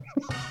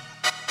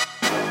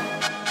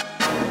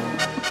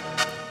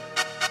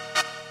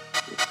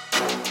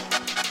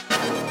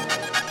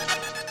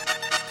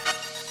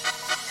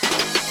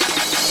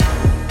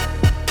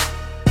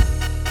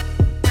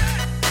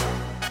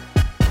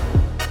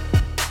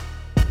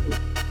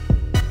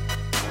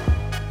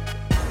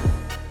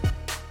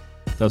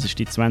Das ist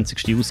die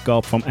 20.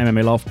 Ausgabe vom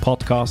MMA Love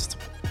Podcast.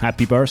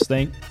 Happy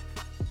Birthday!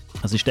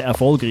 Es ist der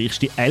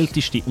erfolgreichste,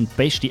 älteste und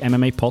beste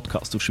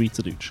MMA-Podcast auf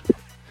Schweizerdeutsch.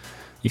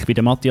 Ich bin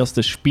der Matthias,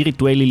 der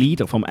spirituelle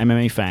Leader vom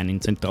MMA-Fan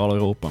in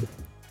Zentraleuropa.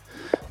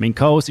 Mein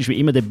Co-Host ist wie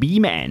immer der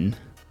B-Man,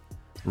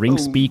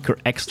 Ringspeaker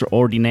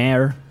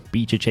Extraordinaire,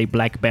 BJJ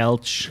Black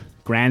Belt,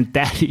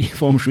 Granddaddy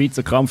vom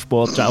Schweizer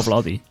Kampfsport. Ciao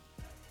Vladi.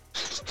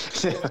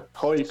 Ja,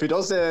 hoi, für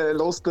das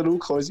hört der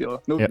Luke uns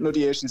ja. Nur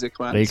die erste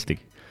Sequenz.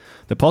 Richtig.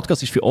 Der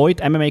Podcast ist für euch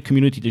die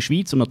MMA-Community der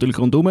Schweiz und natürlich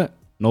rundum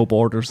No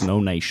Borders,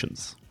 No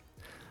Nations.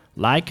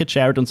 Liket,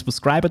 shared und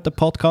subscribet den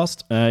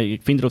Podcast. Ihr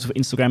findet uns auf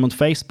Instagram und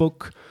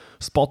Facebook,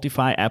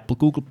 Spotify, Apple,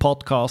 Google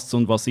Podcasts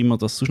und was immer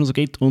das sonst noch so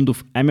gibt. Und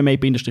auf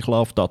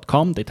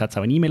mma-love.com, dort hat es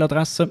auch eine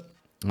E-Mail-Adresse.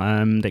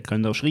 Dort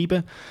könnt ihr auch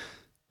schreiben.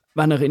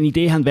 Wenn ihr eine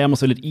Idee habt, wer wir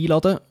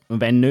einladen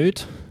sollen, wenn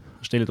nicht,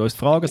 stellt uns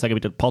Fragen, sagen, wie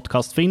ihr den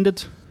Podcast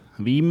findet.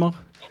 Wie immer,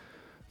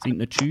 seid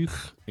nicht scheu.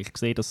 Ich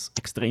sehe, dass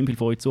extrem viel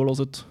von euch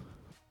zuhören.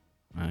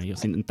 Ihr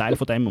seid ein Teil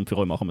von dem und für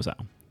euch machen wir es auch.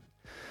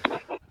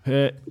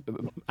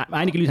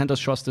 Einige Leute haben das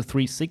schon als der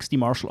 360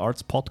 Martial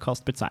Arts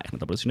Podcast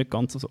bezeichnet, aber das ist nicht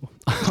ganz so.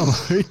 Aber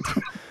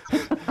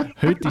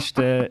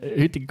der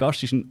heutige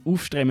Gast ist ein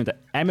aufstrebender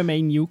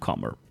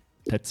MMA-Newcomer.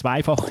 Der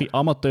zweifache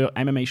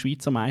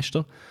Amateur-MMA-Schweizer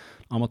Meister,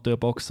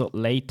 Amateurboxer,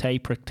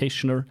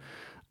 Late-Day-Practitioner,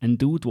 ein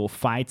Dude, der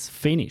Fights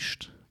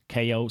finisht.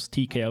 KOs,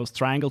 TKOs,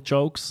 Triangle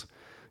Chokes.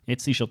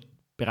 Jetzt ist er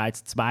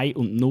bereits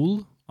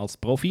 2-0 als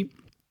Profi.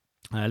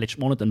 Letzten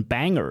Monat ein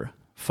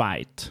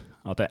Banger-Fight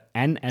an der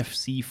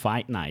NFC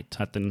Fight Night.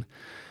 Hat einen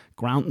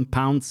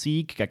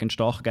Ground-and-Pound-Sieg gegen einen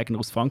starken Gegner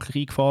aus Frankreich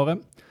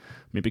eingefahren.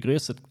 Wir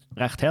begrüßen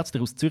recht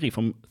herzlich aus Zürich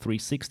vom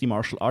 360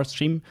 Martial Arts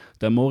Gym,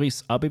 den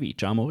Maurice Abevi.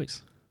 Ciao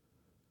Maurice.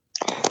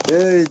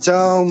 Hey,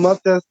 ciao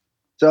Matthias.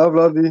 Ciao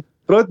Vladi.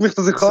 Freut mich,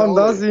 dass ich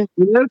da sein.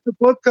 Mein erster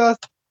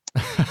Podcast.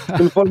 Ich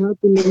bin voll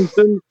happy und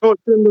schön,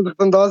 dass ich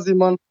dann da sein,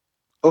 Mann.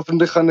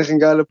 Hoffentlich kann ich einen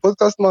geilen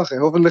Podcast machen.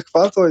 Hoffentlich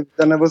gefällt es euch,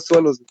 denen, was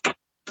zuhören.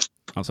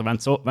 Also wenn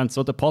du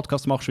so den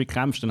Podcast machst wie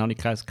kämpfst, dann habe ich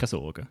keine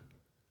Sorgen.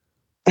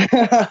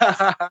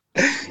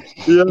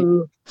 Ja,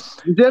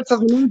 bis jetzt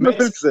habe ich nicht mehr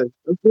viel gesehen.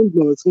 Es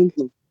kommt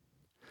noch.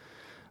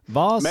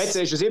 Was?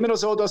 Metze, ist es immer noch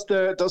so, dass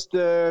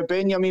der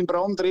Benjamin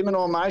Brander immer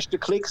noch am meisten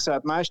Klicks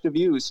hat, am meisten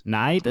Views?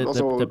 Nein,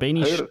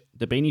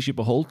 der Ben ist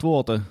überholt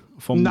worden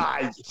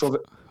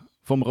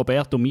vom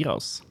Roberto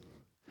Miras.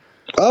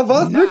 Ah,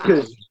 was? Nein.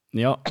 Wirklich?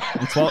 Ja,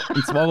 und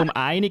zwar um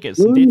einiges.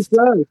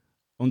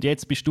 Und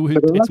jetzt musst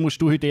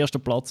du heute erster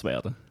Platz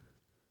werden.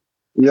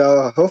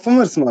 Ja, hoffen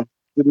wir es, Mann.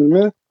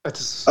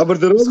 Aber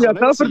der Robi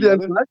hat auch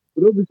verdient.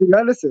 Der Robi ist ein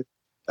geiler.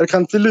 Er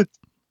kennt viele Leute.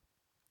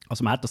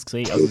 Also man hat das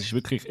gesehen. Also es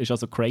ist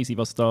also crazy,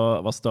 was da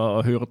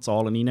an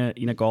Hörerzahlen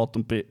reingeht.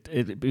 Und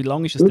wie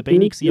lange ist es der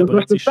Benny gewesen? Aber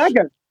jetzt ist...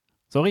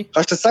 Sorry?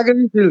 Kannst du sagen,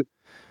 wie viel?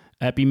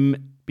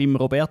 Beim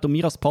Roberto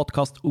Miras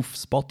Podcast auf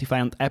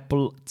Spotify und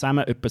Apple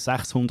zusammen etwa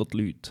 600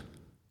 Leute.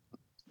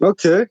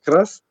 Okay,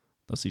 krass.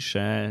 Das ist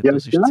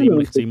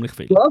ziemlich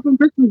viel. Lass ein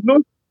bisschen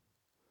Schluss.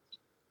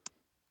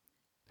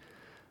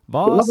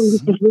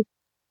 Was?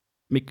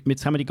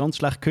 Jetzt haben wir die ganz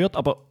schlecht gehört,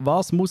 aber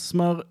was muss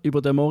man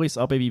über den Maurice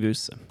Abevi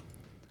wissen?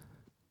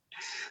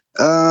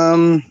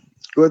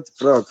 Gute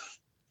Frage.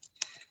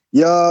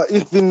 Ja,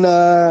 ich bin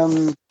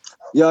ein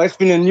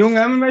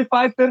junger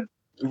MMA-Fighter,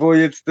 wo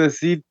jetzt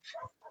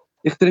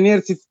ich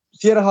trainiere seit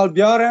 4,5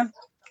 Jahren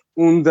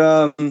und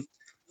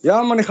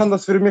ja, man, ich habe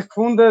das für mich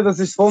gefunden, das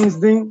ist voll mein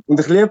Ding und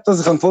ich liebe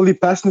das, ich habe voll die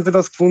Passion für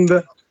das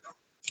gefunden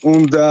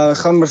und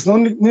kann mir mein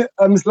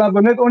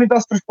Leben nicht ohne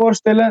das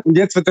vorstellen und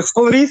jetzt will ich es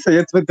voll reissen,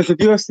 jetzt will ich in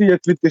die UFC,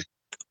 jetzt will ich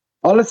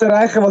alles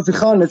erreichen, was ich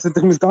kann, jetzt will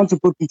ich mein ganzes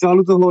Potenzial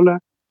rausholen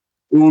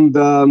und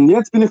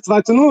jetzt bin ich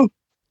 2-0,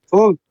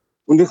 voll.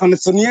 Und ich habe ein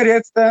Turnier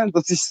jetzt,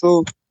 das ist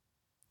so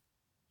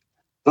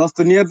das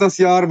Turnier das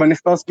Jahr, wenn ich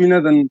das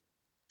gewinne, dann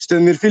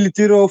stehen mir viele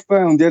Türen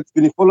offen und jetzt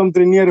bin ich voll am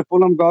Trainieren,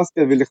 voll am Gas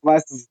geben, weil ich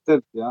weiss, dass es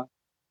dort, ja.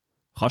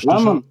 Kannst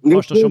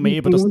du schon mehr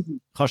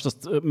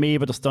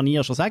über das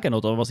Turnier schon sagen,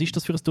 oder was ist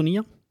das für ein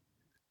Turnier?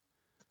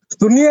 Das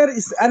Turnier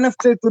ist ein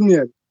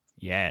NFC-Turnier.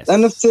 Yes.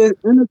 NFC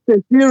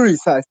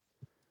Series heißt.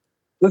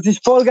 Das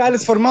ist voll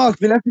geiles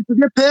Format, weil es ist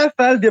wie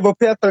PFL, die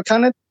PFL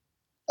kennen.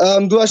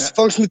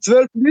 Fängst mit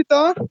 12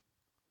 Leuten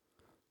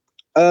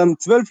an.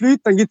 12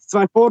 Leute, dann gibt es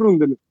 2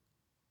 Vorrunden.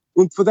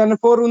 Und von diesen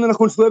Vorrunden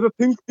kommst du eben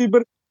Punkte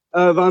über.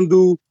 Wenn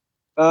du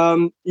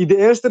in der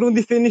ersten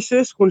Runde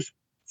finishst, kommst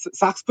du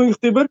 6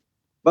 Punkte über.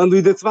 Wenn du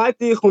in der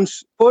zweiten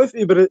kommst 5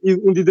 über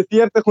und in der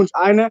vierten kommst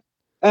 4.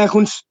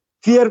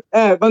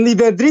 Wenn du in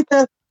der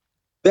dritten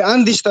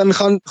beendest, dann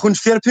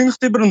kommst du 4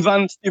 Punkte über und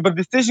wenn du über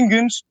Decision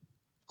gewinnst,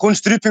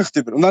 kommst du 3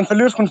 Punkte über. Und wenn du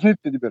verlierst, kommst du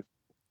nichts über.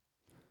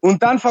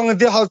 Und dann fangen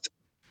die halt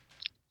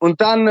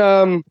und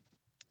dann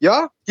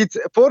gibt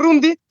es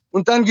Vorrunde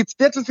und dann gibt es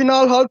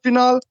Viertelfinal,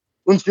 Halbfinal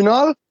und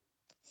Final.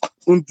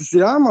 Und das,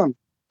 ja, Mann.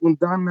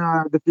 Und dann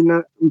der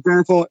Final, und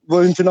der,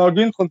 wo im Finale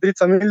gewinnt, kommt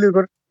 13 Mil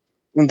über.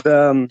 Und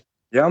ja,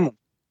 Mann.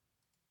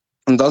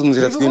 Und das muss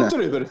ich jetzt gewinnen.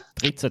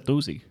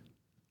 13.000.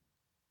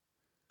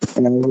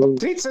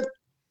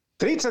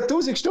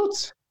 13.000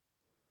 Stutz?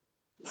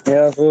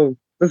 Ja, voll.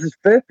 Das ist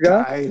fett, gell?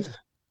 Geil.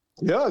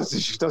 Ja, das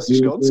ist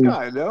ganz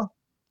geil, ja.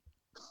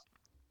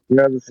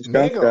 Ja, das ist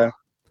ganz Mega. geil.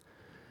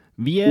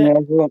 Wie, Ja,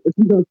 so. Es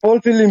sind halt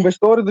voll viele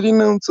Investoren drin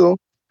und so.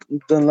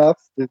 Und dann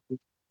läuft es.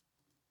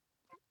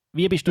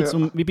 wie bist du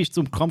Ja. wie bist du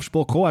zum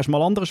Kampfsport gekommen? Hast du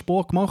mal anderen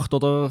Sport gemacht?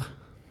 Oder?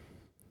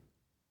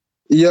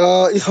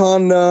 Ja, ich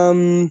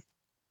habe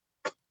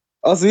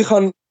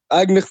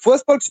eigentlich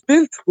Fußball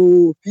gespielt,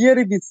 von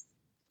 4 bis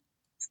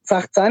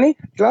 16,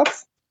 glaube ich.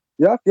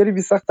 Ja, 4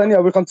 bis 16,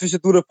 aber ich habe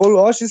zwischendurch voll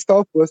Anschiss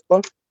gehabt,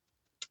 Fußball.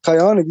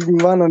 Keine Ahnung,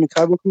 irgendwann habe ich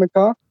keinen Bock mehr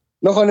gehabt.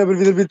 Dann habe ich aber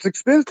wieder ein bisschen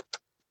gespielt.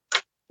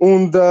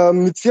 Und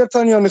mit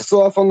 14 habe ich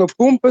so angefangen zu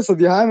pumpen, so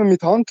die Heime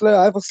mit Hanteln,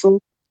 einfach so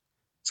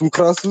zum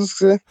krass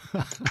aussehen.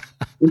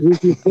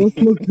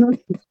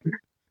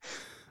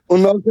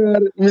 Und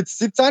nachher mit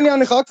 17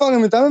 habe ich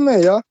angefangen mit MMA,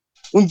 ja.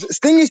 Und das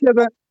Ding ist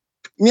eben,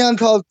 wir haben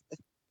halt,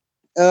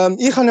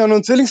 ich habe ja noch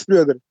einen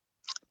Zwillingsbruder.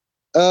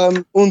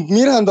 Und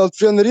wir haben halt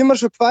früher immer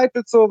schon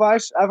gefightet, so,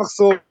 weißt, einfach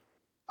so,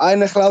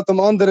 einer klaut dem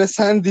anderen das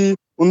Handy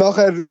und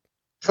nachher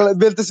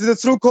will das wieder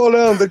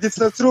zurückholen und dann gibt es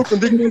nicht zurück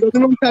und irgendwann das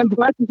immer mit Handy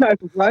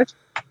weißt.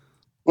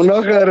 Und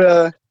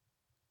nachher,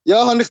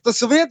 ja, habe ich das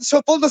so wie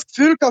schon voll das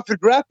Gefühl gehabt für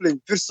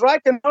Grappling. Für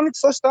Striking noch nicht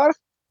so stark,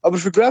 aber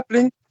für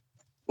Grappling.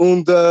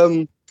 Und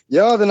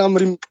ja, dann haben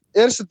wir im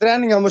ersten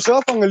Training haben wir schon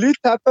angefangen, Leute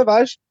zu tappen,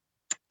 weißt.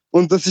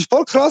 Und das ist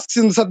voll krass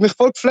gewesen und das hat mich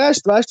voll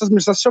geflasht, weißt, dass wir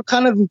das schon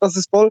kennen und dass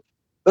es voll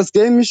das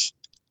Game ist,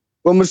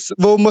 wo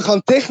man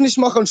kann technisch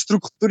machen und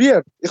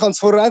strukturiert. Ich habe es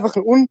vorher einfach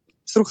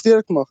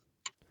unstrukturiert gemacht.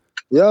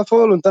 Ja,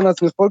 voll. Und dann hat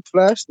es mich voll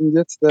geflasht und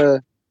jetzt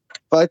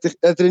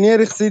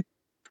trainiere ich seit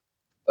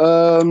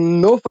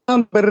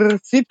November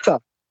 17.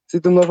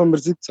 Seit dem November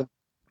 17.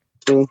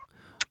 So.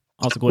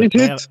 Also gut,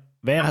 Bis heute.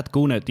 wer hat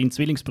gewonnen? Dein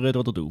Zwillingsbruder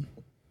oder du?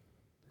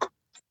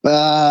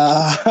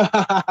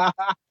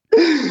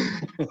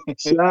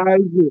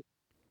 Scheiße.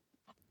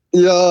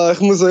 Ja, ich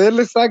muss so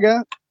ehrlich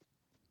sagen,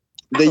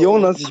 der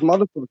Jonas ist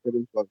Motherfucker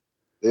im Fall.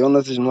 Der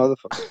Jonas ist ein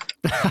Motherfucker.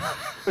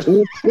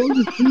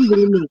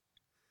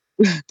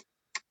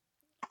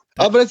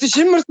 Aber es ist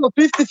immer so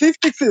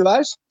 50-50 gewesen,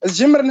 weißt du? Es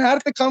ist immer ein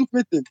harter Kampf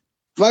mit ihm.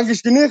 Manchmal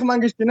bin ich,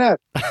 manchmal bin er.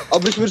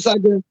 Aber ich würde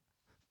sagen,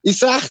 ich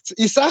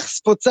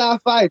sag's von 10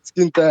 Fights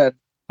gewinnt er.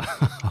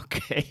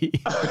 Okay.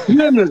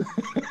 Immer.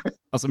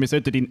 Also wir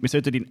sollten ihn,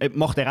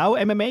 macht er auch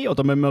MMA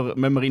oder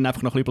müssen wir ihn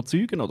einfach noch ein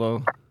bisschen überzeugen?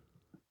 Oder?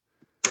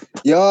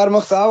 Ja, er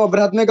macht auch, aber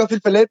er hat mega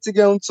viele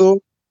Verletzungen und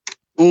so.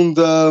 Und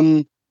ja,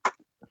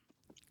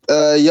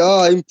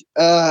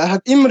 er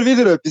hat immer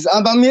wieder etwas.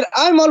 Aber wenn wir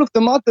einmal auf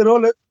der Matte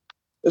rollen,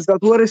 es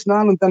geht sehr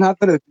schnell und dann hat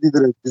er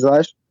wieder etwas,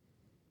 weißt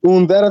du?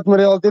 Und er hat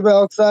mir halt eben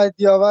auch gesagt,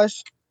 ja,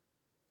 weißt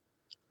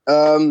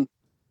du,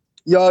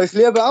 ja, ich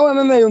liebe auch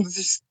MMA und es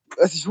ist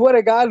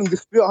sehr geil und ich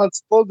spüre halt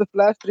voll den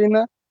Flash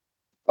drin.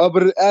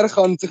 Aber er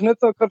kann sich nicht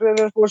so eine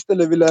Karriere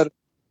vorstellen, weil er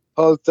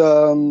halt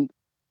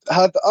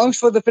hat Angst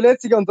vor den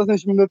Verletzungen und das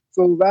ist ihm nicht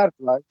so wert,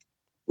 weißt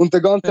du? Und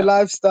der ganze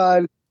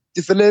Lifestyle,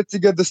 die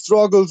Verletzungen, die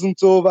Struggles und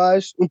so,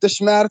 weißt du? Und der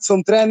Schmerz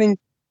vom Training,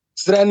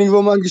 das Training,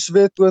 wo man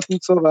geschwitzt wird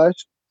und so, weißt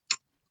du?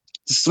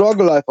 Der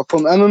Struggle einfach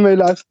vom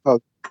MMA-Life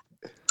halt.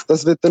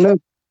 Das wird er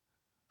nicht.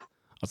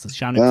 Also das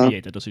ist auch nicht für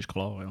jeden, das ist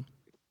klar, ja.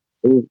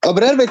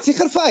 Aber er wird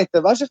sicher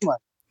fighten, weißt du, ich meine?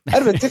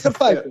 Er wird sicher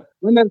fighten.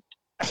 Wenn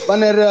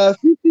er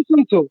fit ist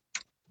und so.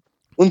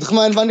 Und ich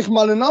meine, wenn ich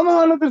mal einen Namen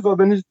habe oder so,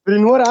 dann ist es für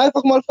ihn nur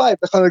einfach mal fighten.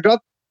 Dann kann er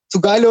gerade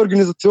zu geile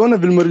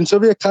Organisationen, weil man ihn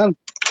schon wie kennt.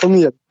 Von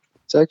mir.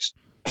 Checkst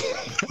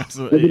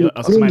also ich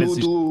meine, es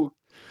ist... Du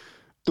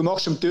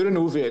machst ihm Türen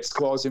auf jetzt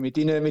quasi mit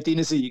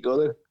deinen Sieg,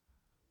 oder?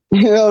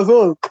 Ja,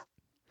 so.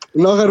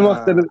 Und nachher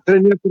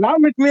trainiert er auch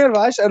mit mir,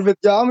 weißt du? Er wird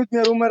ja auch mit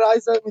mir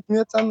rumreisen, mit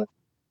mir zusammen.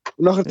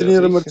 Und nachher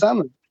trainieren wir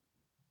zusammen.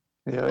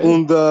 Ja,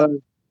 und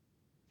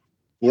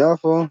ja,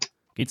 voll.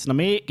 Gibt es noch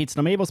mehr,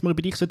 was man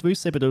über dich wissen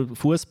sollte? Eben, der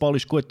Fußball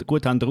ist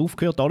gut, haben wir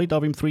aufgehört, alle da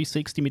beim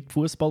 360 mit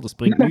Fußball, das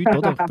bringt nichts,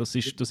 oder? Das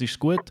ist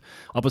gut.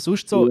 Aber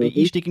sonst so,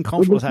 Einstieg in den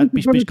Kampf,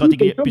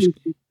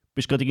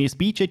 bist du gerade ins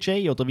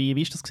BJJ oder wie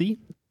war das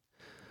gewesen?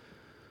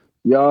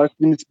 Ja, ich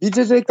bin ins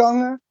BJJ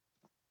gegangen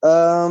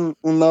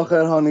und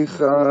nachher habe ich,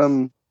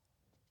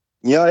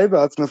 ja eben,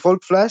 hat es mir voll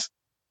geflasht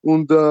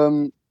und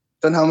dann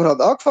haben wir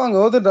halt angefangen,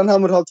 oder? Dann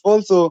haben wir halt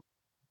voll so,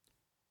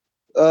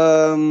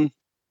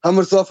 haben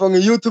wir so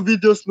angefangen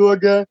YouTube-Videos zu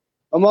schauen.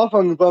 Am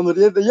Anfang waren wir,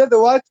 jeder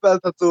White Belt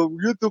hat so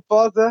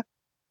YouTube-Phase.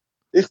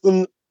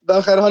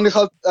 Nachher habe ich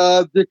halt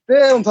die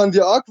gesehen und habe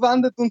die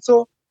angewendet und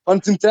so.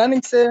 Habe sie im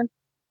Training gesehen,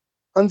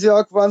 haben sie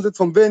angewendet.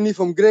 Vom Benny,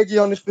 vom Gregi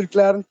habe ich viel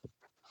gelernt.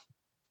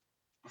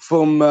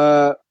 Vom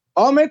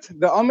Ahmed.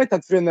 Der Ahmed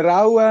hat früher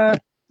auch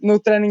noch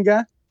Training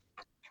gegeben.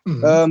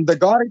 Der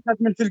Garit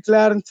hat mir viel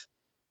gelernt.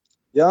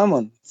 Ja,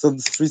 Mann, so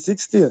das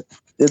 360.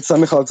 Jetzt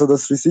habe ich halt so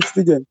das 360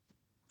 gegeben.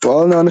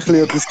 Vor allem habe ich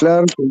etwas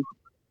gelernt. Bin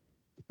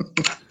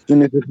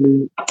ich ein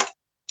bisschen,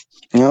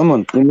 ja,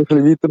 Mann, immer ein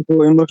bisschen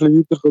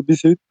weitergekommen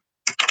bis heute.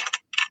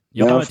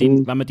 Ja,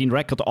 wenn man deinen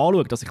Rekord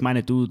anschaut, also ich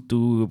meine,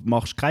 du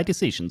machst keine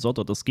Decisions,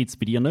 oder? Das gibt es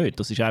bei dir nicht.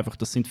 Das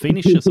sind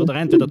Finishes, oder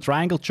entweder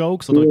Triangle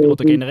Jokes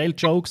oder generell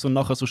Jokes und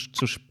nachher so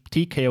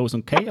TKOs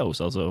und KOs.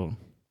 Also.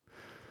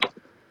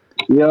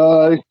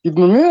 Ja, ich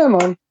gebe mir Mühe,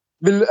 Mann.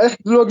 weil ich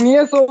schaue nie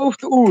so auf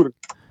die Uhr.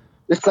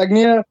 Ich sage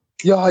nie,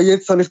 ja,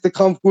 jetzt habe ich den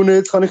Kampf gewonnen,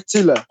 jetzt kann ich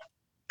chillen.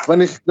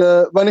 Wenn ich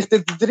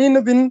dort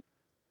drin bin,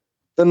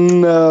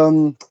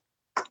 dann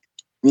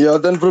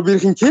probiere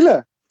ich ihn zu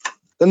killen.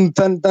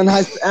 Dann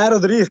heisst es er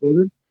oder ich,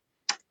 oder?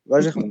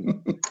 Weißt du, ich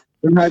meine?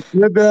 Dann heisst es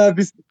nicht,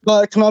 bis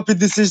knappe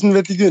Decision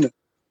will ich gewinnen.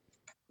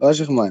 Weißt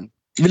du, ich meine?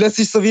 Weil es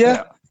ist so wie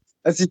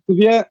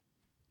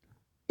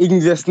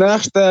irgendwie das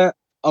Nächste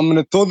an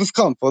einem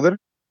Todeskampf, oder?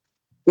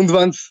 Und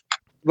wenn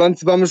man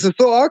es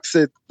so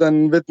ansieht,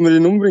 dann wird man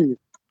ihn umbringen.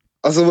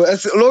 Also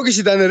es ist logisch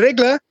in diesen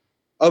Regeln,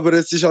 aber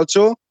es ist halt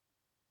schon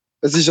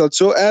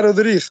er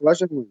oder ich,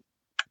 weißt du, ich meine?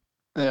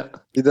 Ja.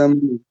 In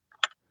dem,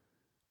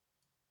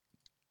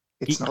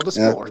 It's not a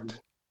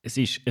sport. Es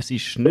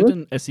ist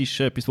nicht es ist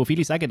etwas, wo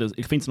viele sagen,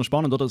 ich finde es noch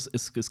spannend, oder?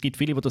 Es gibt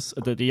viele, die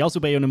der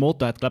Yasubei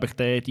Yonemoto hat, glaube ich,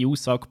 die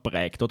Aussage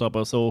geprägt, oder?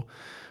 Aber so,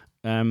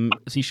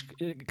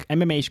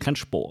 MMA ist kein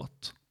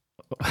Sport.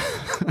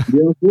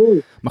 ja,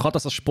 cool. Man kann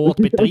das als Sport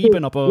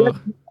betreiben, aber...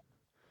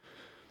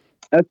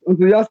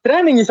 Also, ja, das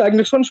Training ist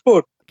eigentlich schon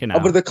Sport, Genau.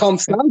 aber der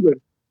Kampf selber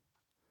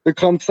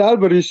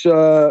ist,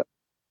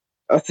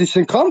 es ist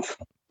ein Kampf.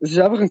 Es ist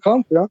einfach ein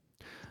Kampf, ja.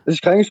 Es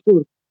ist kein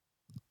Sport.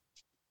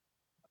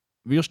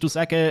 Würdest du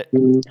sagen,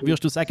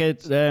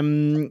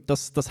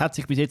 das hat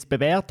sich bis jetzt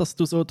bewährt, dass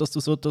du so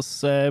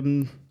das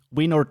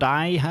Win or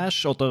Die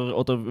hast?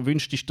 Oder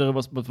wünschst du dir,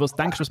 was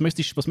denkst du, was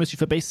müsstest du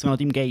verbessern an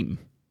deinem Game?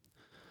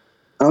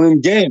 An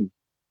dem Game?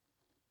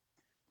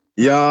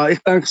 Ja, ich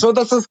denke schon,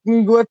 dass das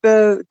ein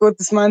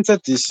gutes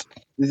Mindset ist.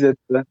 Bis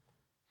jetzt.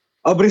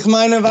 Aber ich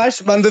meine,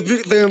 weißt du, wenn der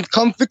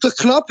Kampf wirklich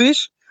knapp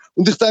ist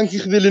und ich denke,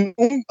 ich will ihn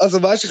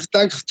ich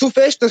denke zu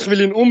fest, dass ich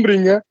will ihn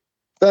umbringen,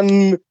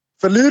 dann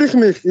verliere ich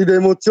mich in den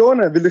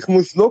Emotionen, weil ich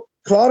muss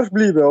klar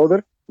bleiben, oder?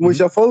 Du musst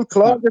ja voll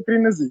klar da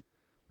drinnen sein.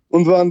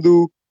 Und wenn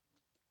du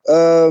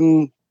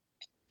und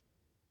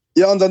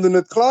wenn du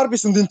nicht klar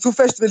bist und ihn zu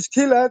fest willst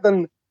killen,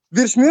 dann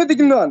wirst du müde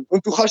irgendwann.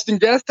 Und du kannst den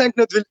Gastank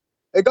nicht, weil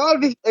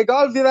egal wie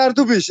wer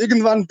du bist,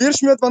 irgendwann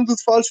wirst du müde, wenn du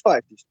es falsch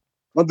fightest.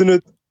 Wenn du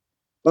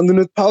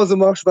nicht Pause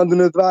machst, wenn du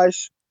nicht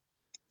weißt,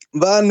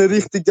 wann der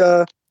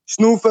richtige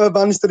Schnaufen,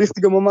 wann ist der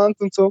richtige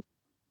Moment und so.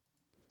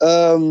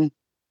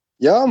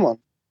 Ja, Mann.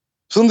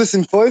 Besonders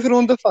im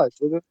 5-Runden-Fight,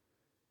 oder?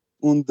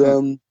 Und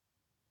darum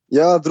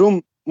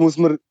muss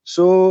man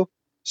schon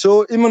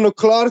immer noch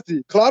klar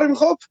sein. Klar im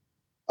Kopf,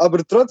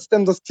 aber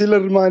trotzdem das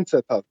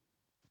Killer-Mindset hat.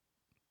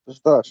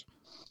 Verstehst du?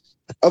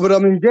 Aber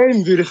an meinem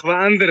Game würde ich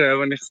was ändern,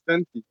 wenn ich es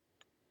könnte.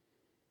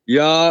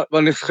 Ja,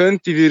 wenn ich es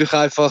könnte, würde ich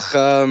einfach...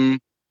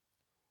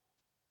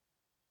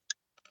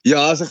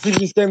 also ich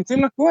finde das Game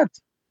ziemlich gut.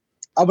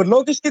 Aber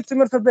logisch gibt es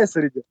immer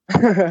Verbesserungen.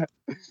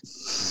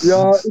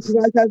 Ja,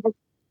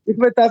 ich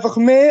will einfach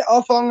mehr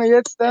anfangen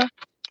jetzt,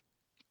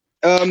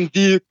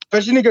 die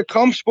verschiedenen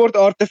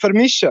Kampfsportarten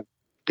vermischen.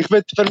 Ich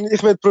will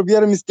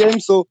probieren, mein Game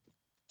so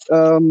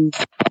zu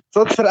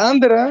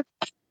verändern,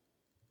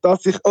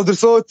 dass ich, oder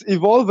so zu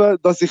evolven,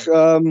 dass ich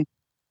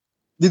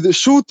wieder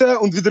shooten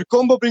und wieder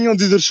Combo bringen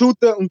und wieder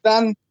shooten und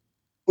dann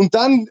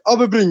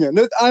runterbringen.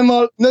 Nicht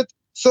einmal, nicht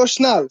so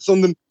schnell,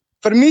 sondern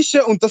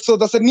vermischen und das so,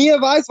 dass er nie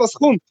weiß, was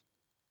kommt.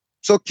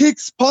 So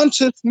Kicks,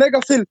 Punches,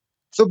 mega viel.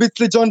 So ein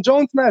bisschen John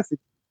Jones-mäßig.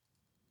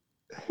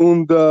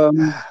 Und das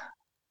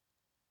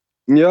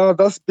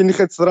bin ich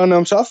jetzt dran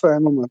am Schaffen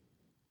im Moment.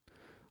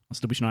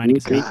 Also du bist noch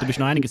einiges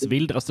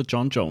wilder als der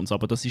John Jones,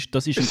 aber das ist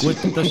ein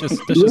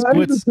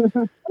gutes...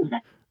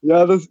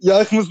 Ja,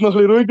 ich muss noch ein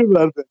bisschen ruhiger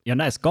werden. Ja,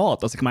 nein, es geht.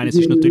 Also ich meine, es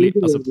ist natürlich...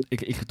 Also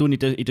ich tue in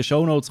den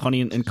Shownotes kann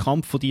ich einen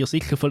Kampf von dir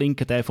sicher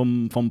verlinken, der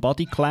vom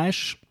Body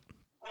Clash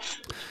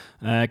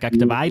gegen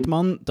den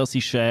Weidmann. Das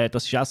ist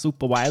auch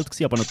super wild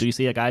gewesen, aber natürlich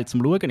sehr geil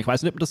zum Schauen. Ich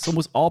weiß nicht, ob man das so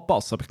muss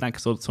anpassen, aber ich denke,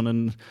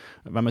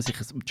 wenn man sich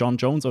an John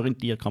Jones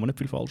orientiert, kann man nicht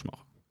viel falsch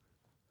machen.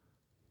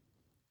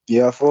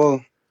 Ja,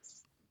 voll.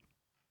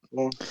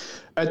 Der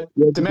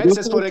Metz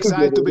hat vorhin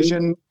gesagt, du bist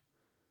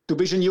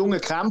ein junger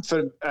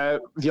Kämpfer.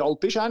 Wie alt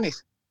bist du eigentlich?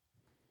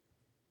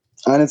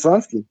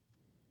 21.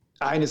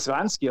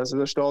 21, also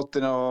da steht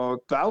dann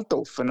noch die Welt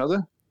offen,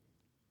 oder?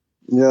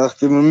 Ja, ich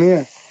bin mir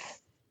mehr.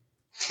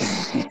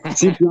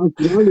 17 Jahre,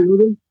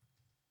 oder?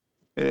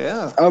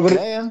 Ja. Aber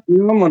ja,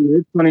 Mann,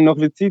 jetzt habe ich noch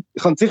ein bisschen Zeit.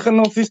 Ich habe sicher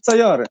noch 15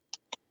 Jahre.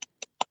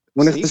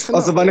 Wenn ich mich nicht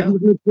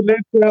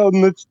verletze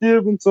und nicht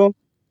stirb und so,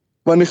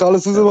 wenn ich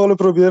alles rausholen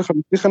probiere, kann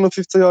ich sicher noch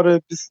 15 Jahre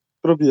etwas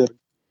probieren.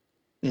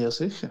 Ja,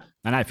 sicher.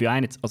 Nein, für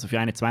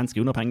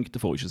 21 unabhängig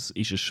davon ist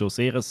es schon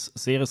sehr ein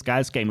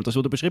geiles Game. Und das,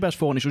 was du beschrieben hast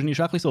vorhin, ist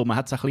wahrscheinlich auch ein bisschen so. Man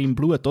hat es ein bisschen im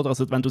Blut, oder?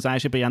 Also wenn du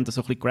sagst, ihr habt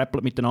so ein bisschen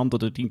grappelt miteinander,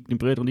 oder dein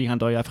Bruder und ich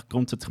haben euch einfach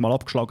grundsätzlich mal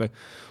abgeschlagen,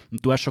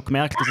 und du hast schon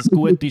gemerkt, dass es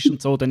gut ist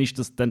und so, dann ist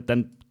das ein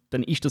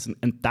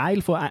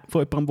Teil von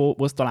jemandem,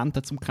 der ein Talent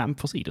hat zum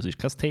Kämpfer sein. Das ist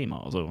kein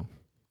Thema. Also.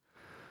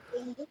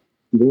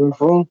 Ja,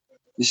 voll.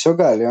 Ist schon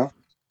geil, ja.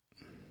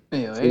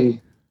 Ja,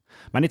 hey.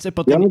 Wenn jetzt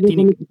jemand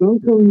danke,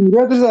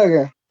 Bruder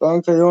sagen.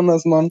 Danke,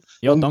 Jonas, Mann.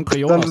 Ja, danke,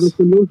 Jonas.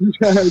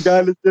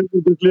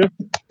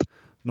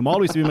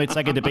 Normalerweise würde man jetzt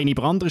sagen, der Benny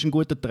Brander ist ein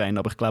guter Trainer,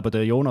 aber ich glaube,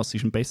 der Jonas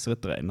ist ein besserer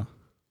Trainer.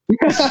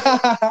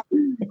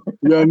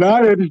 Ja,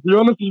 nein,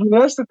 Jonas war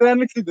mein erster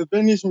Trainer, der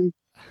Benny ist mein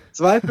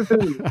zweiter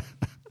Trainer.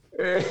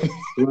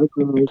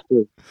 Zweiter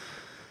Meister.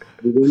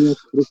 Der Benny hat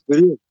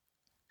frustriert.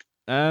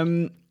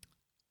 Wenn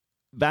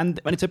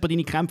jetzt jemand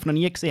deine Kämpfe noch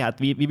nie gesehen hat,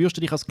 wie würdest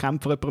du dich als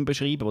Kämpfer jemandem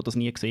beschreiben, der das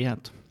nie gesehen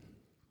hat?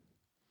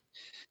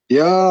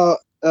 Ja,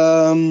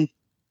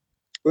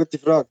 gute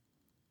Frage.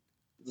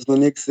 Der das noch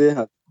nie gesehen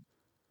hat.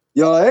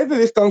 Ja, eben,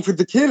 ich gehe für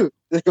den Kill.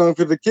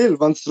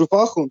 Wenn es drauf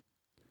ankommt.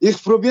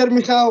 Ich probiere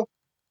mich auch,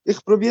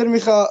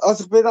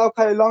 also ich will auch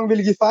keine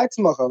langweilige Fights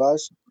machen,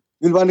 weißt du?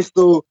 Weil wenn ich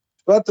da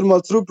später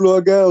mal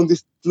zurückschaue und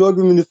ich schaue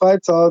meine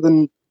Fights an,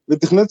 dann will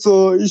ich nicht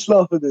so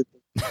einschlafen dort.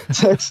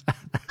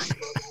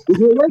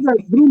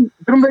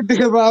 Darum will ich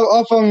eben auch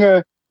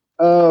anfangen,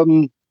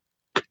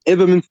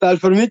 eben meinen Style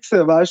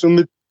vermixen, weißt du? Und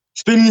mit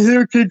Spinning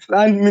Heel Kicks,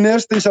 mein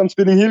erster war am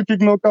Spinning Heel Kick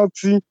Knockout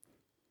gewesen.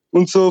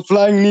 Und so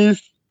Flying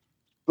Knees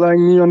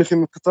habe ich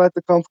im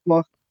zweiten Kampf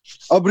gemacht.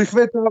 Aber ich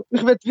will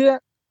wie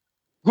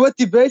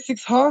gute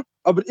Basics haben,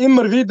 aber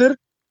immer wieder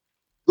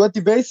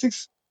gute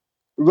Basics,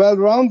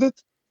 well-rounded,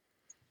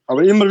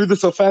 aber immer wieder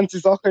so fancy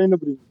Sachen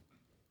reinbringen.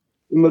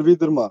 Immer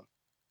wieder mal.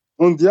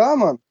 Und ja,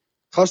 Mann,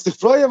 kannst dich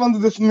freuen, wenn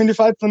du meine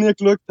Fights noch nie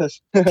geschaut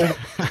hast.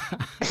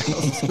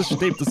 Das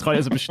stimmt, das kann ich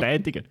also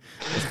bestätigen.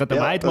 Das hat der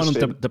Weidmann und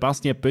der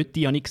Bastien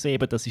Pötti habe ich gesehen,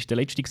 das war der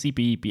letzte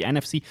bei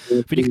NFC.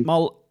 Vielleicht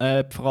mal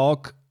die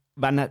Frage,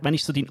 wann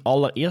ist so dein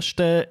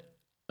allererster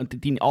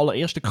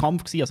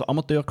Kampf gewesen, also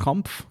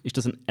Amateurkampf? Ist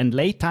das ein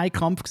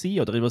Late-High-Kampf gewesen,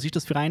 oder was ist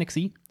das für einer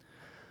gewesen?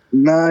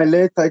 Nein,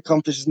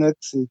 Late-High-Kampf ist es nicht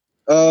gewesen.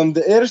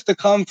 Der erste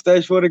Kampf, der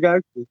ist vorher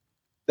geil gewesen.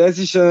 Das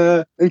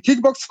war ein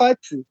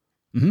Kickbox-Fight gewesen.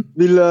 Mhm.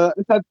 Weil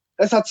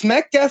es hat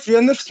Smack gegeben,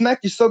 früher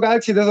Smack ist so geil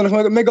gewesen, dass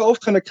ich mega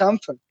oft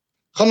kämpfen.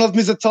 Ich kann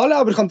halt zahlen,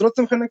 aber ich kann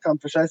trotzdem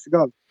kämpfen,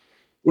 scheißegal.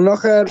 Und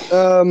nachher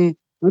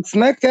hat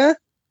Smack gegeben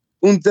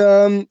und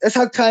es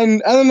hat keinen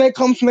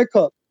MMA-Kampf mehr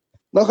gehabt.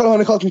 Nachher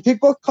habe ich halt einen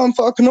Kickbox-Kampf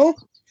angenommen.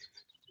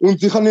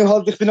 Und ich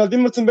bin halt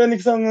immer zum Benny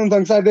gegangen und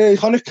habe gesagt, ey,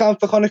 ich kann nicht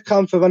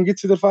kämpfen, wann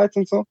gibt's wieder Fights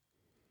und so.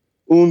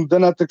 Und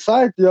dann hat er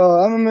gesagt,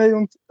 ja, MMA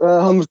und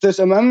haben wir zuerst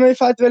einen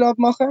MMA-Fight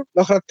abmachen.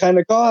 Nachher hat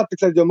keiner gehabt, hat er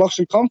gesagt, ja, machst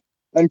du einen Kampf,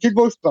 einen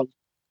Kickbox-Kampf.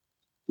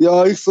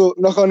 Ja,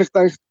 nachher habe ich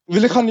gedacht,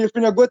 weil ich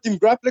bin ja gut im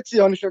Grappling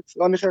gewesen, habe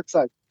ich ja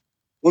gesagt.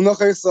 Und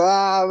nachher ich so,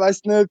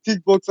 weiss nicht,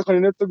 Kickboxen kann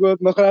ich nicht so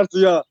gut. Nachher hat er so,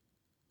 ja,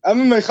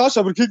 MMA kannst du,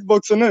 aber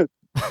Kickboxen nicht.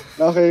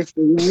 Nachher ich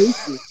so, ja,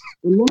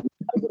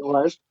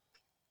 weißt du.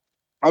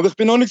 Aber ich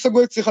bin noch nicht so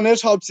gut, ich habe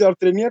erst ein halbes Jahr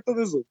trainiert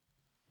oder so.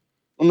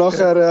 Und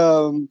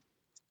nachher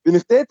bin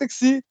ich dort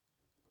gewesen,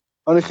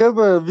 habe ich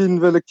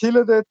eben wollte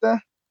killen dort.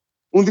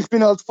 Und ich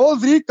bin halt voll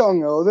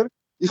reingegangen, oder?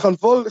 Ich bin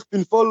voll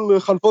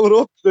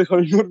rot, ich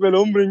kann mich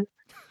nur umbringen.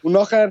 Und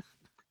nachher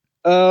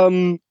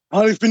bin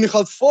ich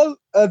halt voll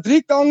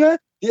reingegangen.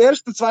 Die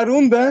ersten 2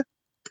 Runden,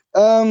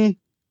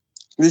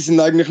 die sind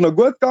eigentlich noch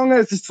gut gegangen.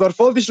 Es war zwar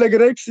voll die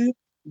Schlägerei gewesen.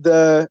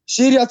 Der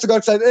Schiri hat sogar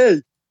gesagt,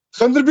 ey,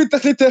 könnt ihr bitte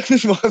ein bisschen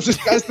technisch machen? Das ist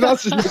keine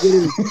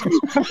Straßenschlägerei.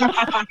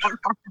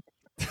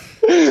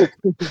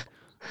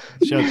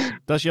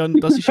 Das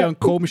ist ja ein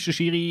komischer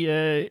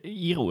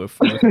Schiri-Einruf.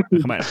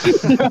 Ich meine.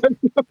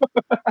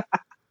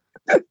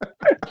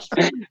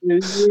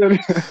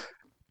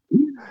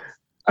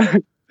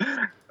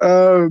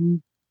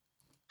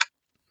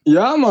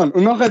 Ja, Mann.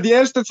 Und nachher die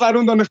ersten 2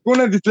 Runden habe ich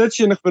gewonnen, die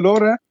letzte habe ich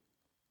verloren.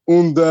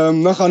 Und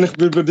nachher habe ich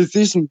über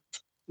Decision.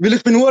 Weil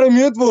ich bin nur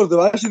müde geworden,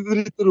 weißt du,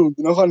 in der 3.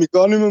 Runde. Nachher habe ich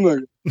gar nicht mehr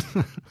mögen.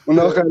 Und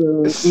nachher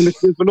habe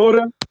ich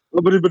verloren,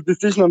 aber über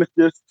Decision habe ich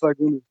die ersten 2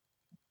 gewonnen.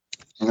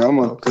 Ja,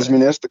 Mann, okay. Das ist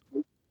mein erster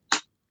Kampf.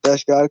 Der war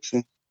geil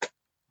gewesen.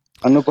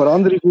 Ich habe noch ein paar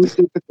andere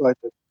Fußball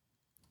geleitet.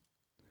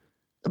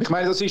 Ich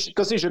meine, das ist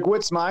ein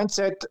gutes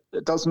Mindset,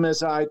 dass man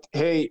sagt,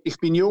 hey, ich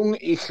bin jung,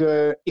 ich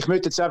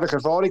möchte jetzt einfach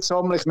Erfahrung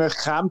sammeln, ich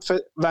möchte kämpfen.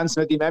 Wenn es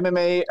nicht im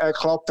MMA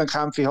klappt, dann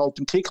kämpfe ich halt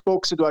im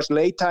Kickboxen. Du hast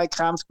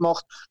Late-High-Kämpfe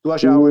gemacht, du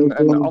hast auch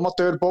einen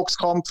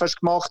Amateur-Boxkampf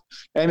gemacht,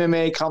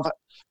 MMA-Kampf.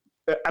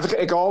 Einfach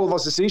egal,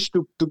 was es ist,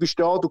 du bist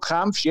da, du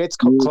kämpfst. Jetzt,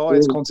 klar,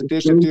 jetzt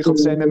konzentrierst du dich natürlich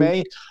aufs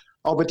MMA.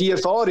 Aber die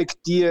Erfahrung,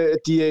 die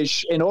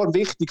ist enorm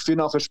wichtig für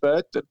nachher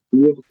später.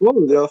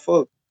 Ja,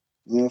 voll.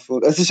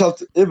 Es ist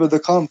halt eben der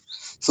Kampf.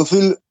 So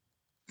viel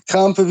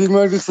kämpfen wie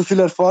möglich, so viel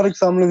Erfahrung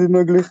sammeln wie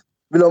möglich.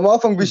 Weil am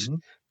Anfang bist du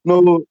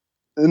noch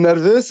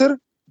nervöser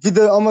wie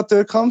der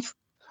Amateurkampf.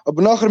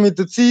 Aber nachher mit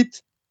der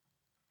Zeit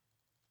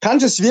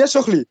kennst du es wie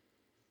schon ein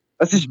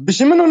bisschen. Bist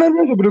immer noch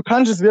nervös, aber du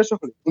kennst es wie schon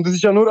ein bisschen. Und das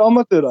ist ja nur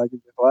Amateur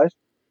eigentlich, weißt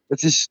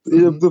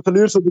du? Du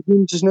verlierst oder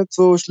gewinnst, ist nicht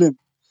so schlimm.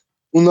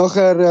 Und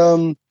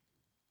nachher,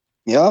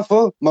 ja,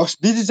 voll, machst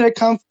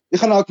BJJ-Kampf.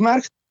 Ich habe auch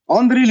gemerkt,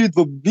 andere Leute,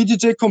 die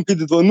BJJ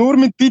competen, die nur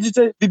mit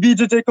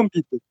BJJ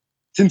competen,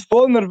 sind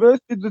voll nervös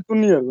bei den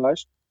Turnieren,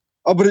 weißt du?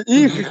 Aber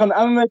ich habe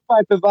MMA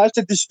gefightet, weißt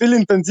du, das ist viel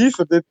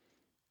intensiver.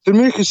 Für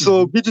mich ist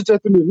so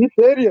BJJ-Turnier nicht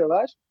Ferien,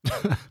 weißt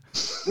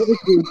du?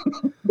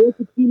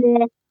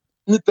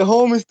 Mit den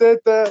Homies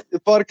dort, ein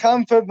paar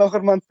kämpfen,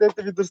 nachher machen sie dort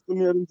wieder das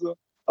Turnier und so.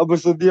 Aber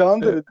so die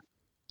anderen,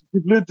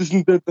 die Leute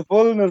sind dort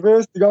voll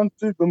nervös die ganze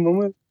Zeit und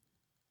nur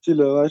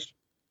chillen, weißt du?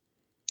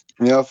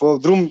 Ja, voll.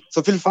 Drum,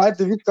 so viel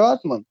Fighten wie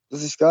geht, man.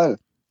 Das ist geil.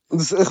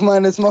 Ich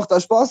meine, es macht auch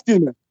Spaß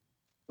gewinnen.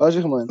 Weißt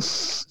du, ich meine?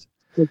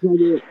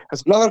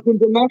 Nachher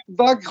kommt am nächsten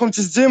Tag, kommst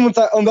du ins Gym und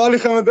alle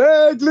kommen,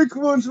 hey,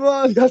 Glückwunsch,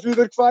 Mann, du hast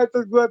wieder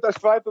gefeitet, gut, hast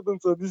gefeitet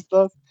und so, dies,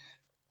 das.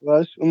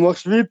 Weißt du, und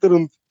machst weiter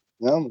und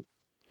ja, man.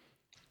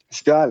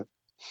 Ist geil.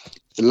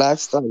 Der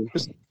Lifestyle.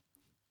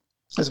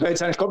 Das wäre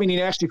jetzt eigentlich gerade meine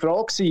nächste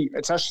Frage gewesen.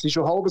 Jetzt hast du sie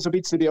schon halb so ein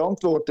bisschen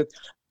beantwortet.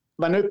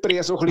 Wenn jemand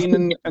ja so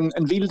einen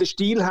wilden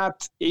Stil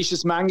hat, ist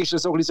es manchmal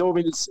so,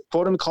 weil sie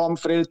vor dem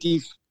Kampf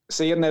relativ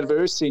sehr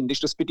nervös sind.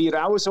 Ist das bei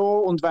dir auch so?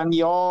 Und wenn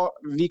ja,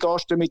 wie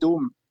gehst du damit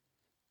um?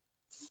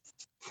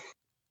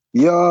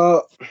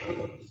 Ja,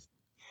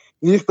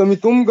 wie ich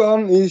damit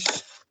umgehe,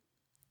 ist,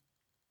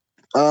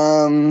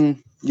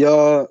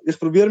 ja, ich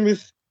probiere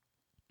mich.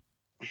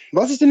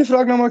 Was ist deine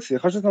Frage nochmal gewesen?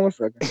 Kannst du das nochmal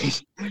fragen?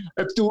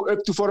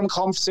 ob du vor dem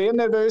Kampf sehr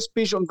nervös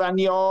bist und wenn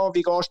ja,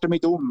 wie gehst du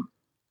damit um?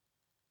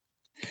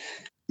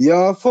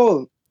 Ja,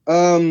 voll.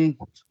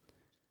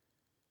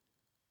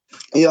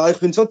 Ja, ich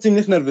bin schon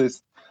ziemlich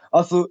nervös.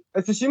 Also,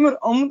 es ist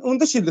immer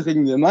unterschiedlich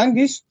irgendwie.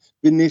 Manchmal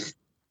bin ich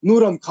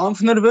nur am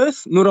Kampf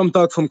nervös, nur am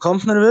Tag vom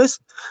Kampf nervös.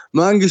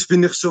 Manchmal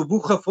bin ich schon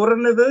Wochen vorher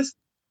nervös.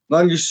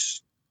 Manchmal,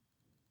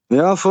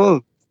 ja,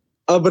 voll.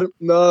 Aber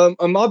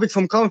am Abend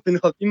vom Kampf bin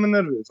ich halt immer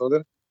nervös,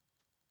 oder?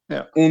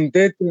 Ja. Und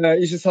dort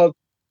ist es halt,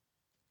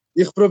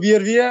 ich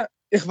probiere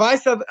ich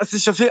weiß ja, es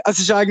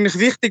ist eigentlich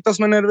wichtig, dass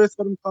man nervös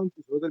vor dem Kampf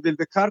ist, oder? Weil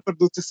der Körper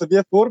tut sich so wie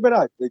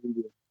vorbereitet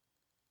irgendwie.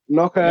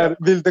 Nachher,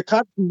 weil der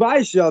Körper, du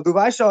weißt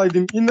ja in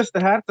dem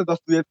innersten Herzen, dass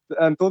du jetzt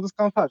einen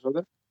Todeskampf hast,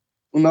 oder?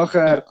 Und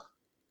nachher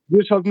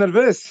wirst du halt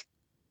nervös.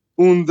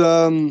 Und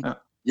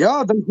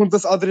ja, dann kommt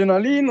das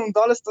Adrenalin und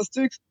alles das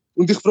Zeug.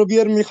 Und ich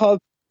probiere mich halt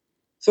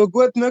so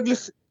gut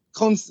möglich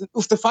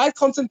auf den Fight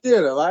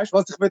konzentrieren, weißt du?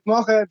 Was ich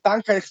machen will,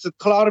 denke ich sollte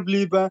klar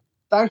bleiben,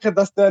 denke,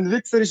 dass der ein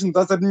Wichser ist und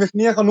dass er mich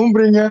nie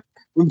umbringen kann.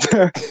 Und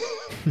ja,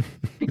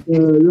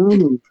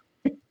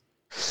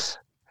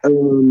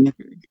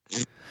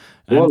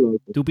 Mann.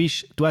 Du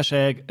hast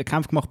einen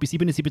Kampf gemacht bei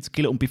 77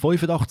 Kilo und bei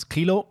 85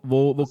 Kilo.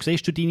 Wo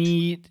siehst du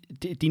deine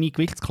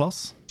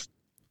Gewichtsklasse?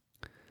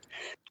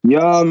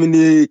 Ja,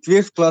 meine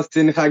Gewichtsklasse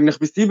sehe ich eigentlich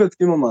bis 70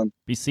 im Moment.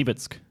 Bis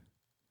 70?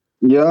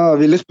 Ja,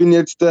 weil ich bin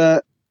jetzt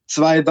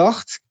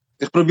 82.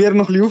 Ich probiere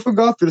noch ein bisschen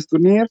hochzugehen für das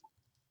Turnier.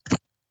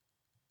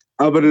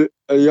 Aber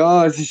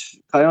ja, es ist,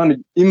 keine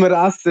Ahnung,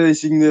 immer essen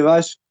ist irgendwie,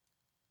 weißt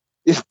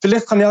du,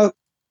 vielleicht kann ich auch,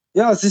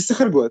 ja, es ist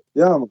sicher gut.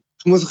 Ja, man.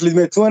 Ich muss ein bisschen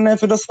mehr zunehmen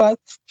für das Fight,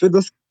 für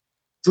das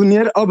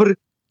Turnier. Aber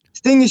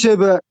das Ding ist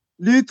eben,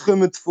 Leute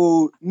kommen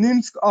von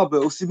 90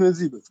 runter auf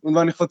 77. Und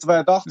wenn ich von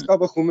 82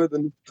 runterkomme,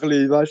 dann ist es ein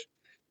bisschen, weißt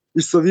du,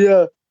 ist so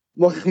wie,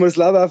 mache ich mir das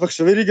Leben einfach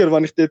schwieriger,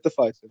 wenn ich dort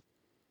fighte.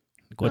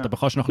 Gut, aber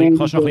kannst du noch ein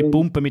bisschen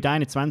pumpen mit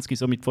 21,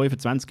 so mit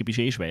 25 bist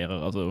du eh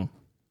schwerer. Also.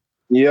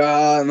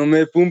 Ja, noch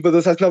mehr pumpen,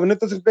 das heißt glaube ich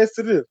nicht, dass ich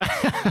besser werde.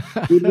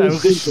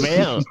 Das ist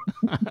schwer.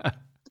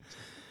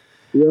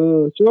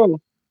 Ja,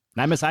 schon.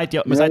 Nein, man sagt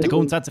ja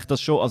grundsätzlich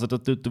das schon, also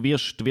du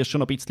wirst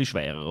schon ein bisschen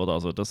schwerer, oder?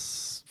 Also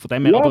das, von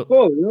dem her, ja,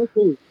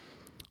 voll.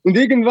 Und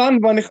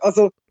irgendwann, wenn ich,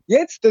 also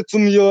jetzt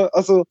zum Jahr,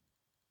 also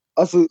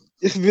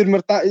ich würde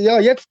mir,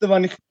 jetzt,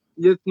 wenn ich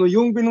jetzt noch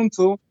jung bin und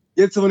so,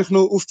 jetzt, wenn ich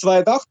noch auf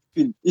 82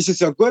 bin, ist es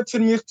ja gut für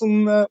mich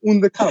zum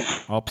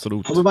Unterkampf.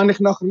 Absolut. Aber wenn ich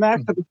nachher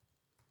merke, dass es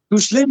zu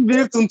schlimm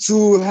wird und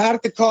zu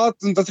Härte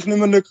geht und dass ich nicht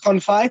mehr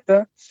fighten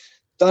kann,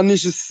 dann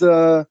ist es,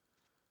 dann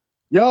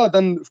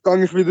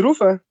gehe ich wieder rauf.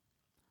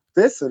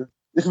 Besser.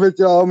 Ich will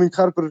ja auch meinen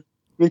Körper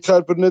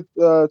nicht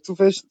zu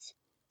fest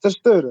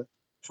zerstören.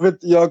 Ich will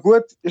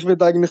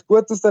eigentlich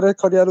gut aus der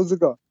Karriere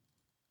rausgehen.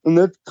 Und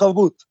nicht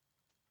kaputt.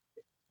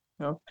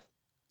 Ja.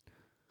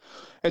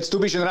 Jetzt,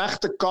 du bist ein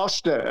rechter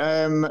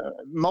Kasten.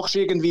 Machst du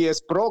irgendwie ein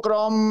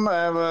Programm?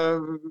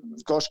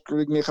 Gehst du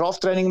irgendwie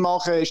Krafttraining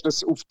machen? Ist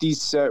das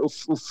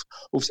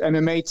aufs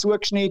MMA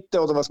zugeschnitten?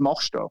 Oder was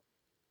machst du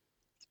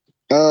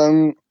da?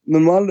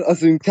 Normal,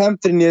 also im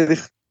Camp trainiere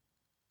ich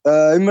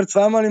immer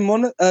zweimal im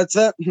Monat.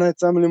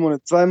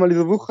 Zweimal in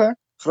der Woche.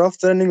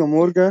 Krafttraining am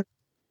Morgen.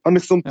 Habe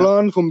ich so einen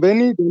Plan von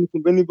Benny, den ich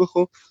von Benny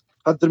bekommen.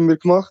 Hat er mir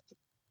gemacht.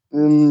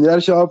 Er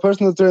ist ja auch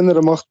Personal Trainer,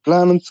 er macht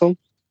Plan und so.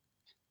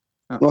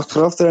 Macht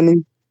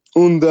Krafttraining.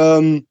 Und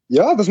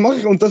das mache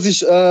ich. Und das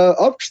ist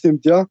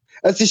abgestimmt, ja.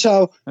 Es ist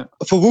auch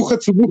von Woche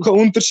zu Woche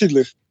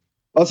unterschiedlich.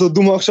 Also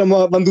du machst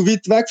einmal, wenn du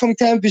weit weg vom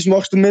Camp bist,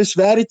 machst du mehr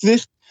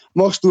Schwergewicht.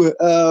 Machst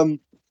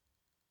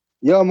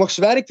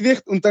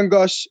Schwergewicht und dann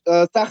gehst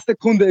du 6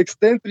 Sekunden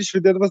exzentrisch,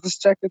 für die, was das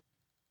checkt.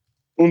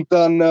 Und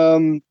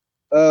dann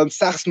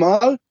 6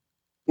 Mal.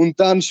 Und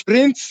dann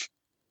Sprints.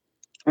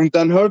 Und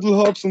dann Hurdle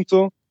Hops und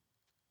so.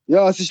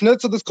 Ja, es ist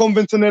nicht so das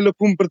konventionelle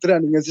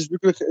Pumpertraining. Es ist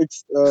wirklich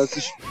es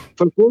ist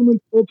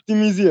Performance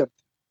optimisiert.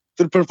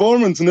 Für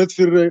Performance, nicht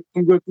für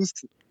gut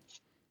aussehen.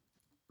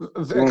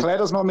 Erklär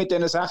das mal mit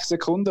diesen 6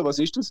 Sekunden. Was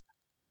ist das?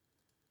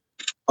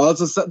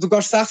 Also du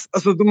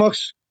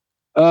machst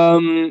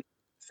 6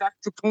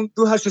 Sekunden,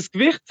 du hast das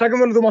Gewicht, sagen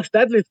wir, du machst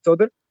Deadlifts,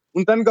 oder?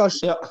 Und dann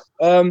gehst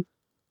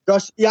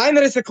in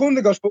einer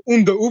Sekunde gehst du von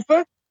unten rauf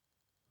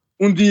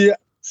und die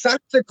 6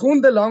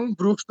 Sekunden lang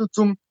brauchst du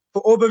zum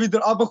von oben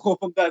wieder runterkommen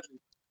vom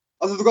Deadlift.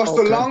 Also du gehst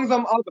so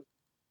langsam runter.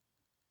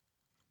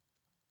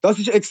 Das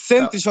ist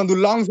exzentrisch, wenn du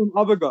langsam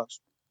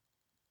runtergehst.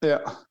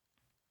 Ja.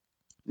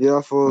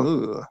 Ja,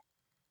 voll.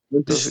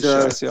 Das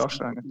ist sehr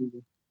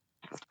anstrengend.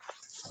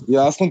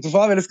 Ja, es kommt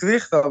darauf an, welches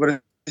Gewicht,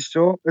 aber es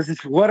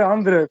ist voll der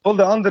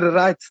andere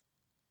Reiz.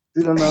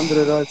 Viel ein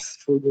anderer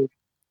Reiz.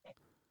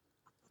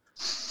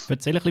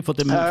 Erzähl ein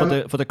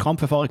bisschen von der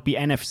Kampferfahrung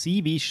bei NFC.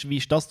 Wie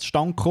ist das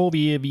zustande gekommen?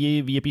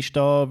 Wie bist du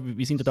da,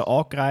 wie sind ihr da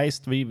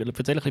angereist? Erzähl ein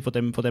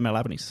bisschen von dem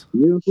Erlebnis.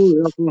 Ja,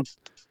 cool.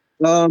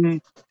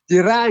 Die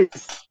Reise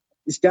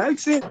ist geil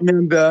gewesen.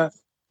 Wir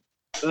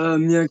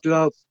haben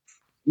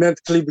ein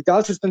bisschen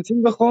Geld fürs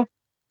Benzin bekommen.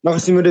 Nachher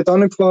sind wir dort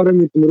angefahren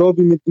mit dem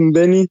Robby, mit dem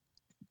Benny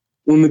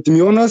und mit dem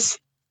Jonas,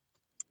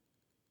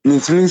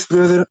 mein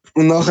Zwillingsbruder.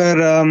 Und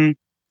nachher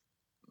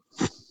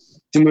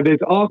sind wir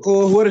dort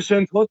angekommen, ein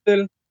schönes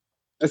Hotel.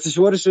 Es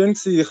war schön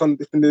gewesen.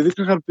 Ich bin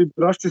wirklich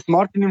überrascht, dass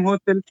Martin im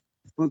Hotel.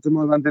 Ich wollte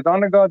mal, wenn dort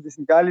hingehen, das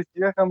sind geile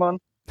Tücher, Mann.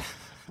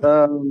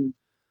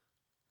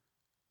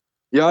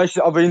 Ja,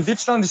 aber in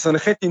Deutschland ist so eine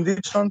Kette in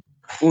Deutschland.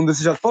 Und es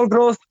ist halt voll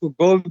groß, so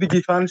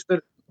goldige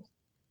Fenster,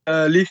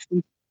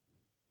 Lichten.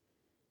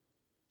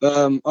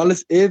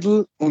 Alles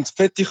edel und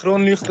fette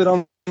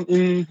Kronleuchter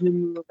in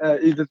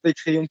der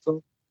Decke und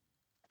so.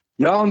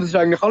 Ja, und es ist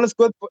eigentlich alles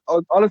gut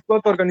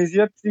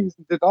organisiert gewesen. Wir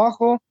sind dort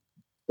angekommen.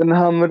 Dann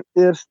haben wir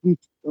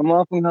am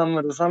Anfang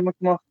was haben wir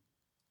gemacht?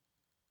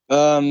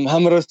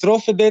 Haben wir uns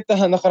getroffen dort,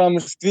 nachher haben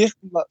wir das Gewicht,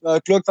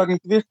 geschaut wegen dem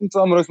Gewicht und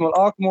so, haben wir uns mal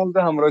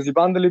angemeldet, haben wir unsere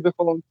Bändchen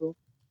bekommen und so.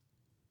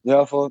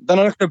 Ja, voll. Dann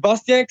habe ich den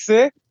Bastien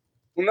gesehen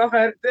und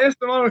nachher, das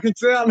erste Mal, als ich ihn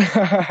gesehen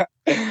habe,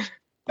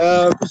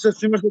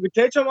 sind wir so den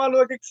Cage am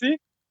Anschauen gewesen.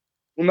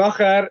 Und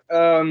nachher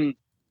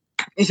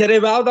ist er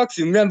eben auch da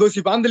gewesen. Und wir haben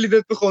unsere Bändchen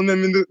dort bekommen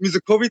und wir müssen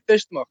einen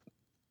Covid-Test machen.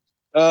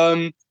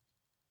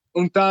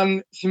 Und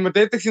dann sind wir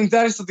dort gewesen, und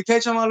der ist so den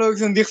Cage am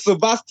Anschauen und ich so,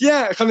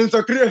 Bastien, ich habe ihn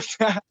so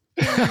gerufen.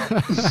 Und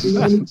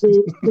dann habe ich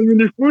so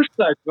meine Fuß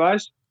gezeigt,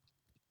 weißt du?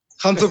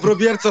 Ich habe so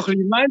probiert, so ein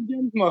bisschen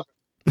Mindgames zu machen.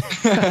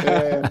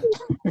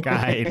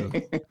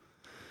 Geil.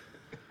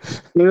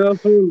 Ja,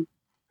 voll.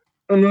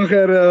 Und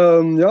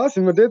nachher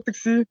sind wir dort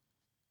gewesen.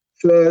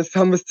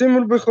 Haben wir das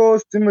Zimmer bekommen,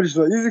 das Zimmer war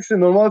so easy gewesen,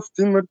 normales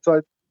Zimmer,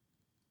 zwei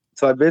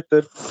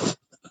Betten.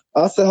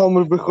 Essen haben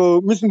wir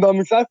bekommen, wir sind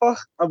damals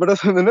einfach, aber das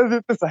können wir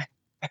nicht weiter sagen.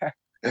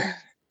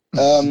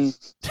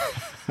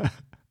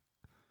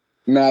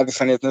 Nein, das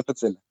kann ich jetzt nicht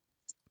erzählen.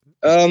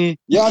 Ja,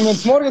 wir haben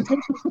es morgen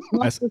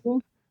gemacht.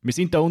 Wir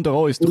sind da unter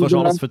uns, du kannst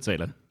alles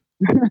erzählen.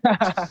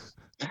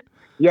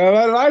 Ja,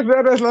 wer weiß,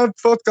 wer den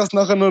Podcast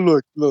nachher noch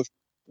schaut. Los,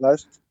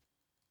 weißt du?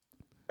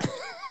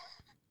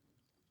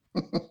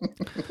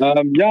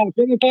 Ja, auf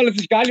jeden Fall, es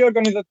war eine geile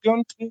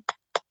Organisation. Das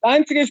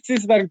Einzige ist,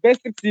 es wäre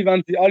besser gewesen,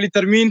 wenn sie alle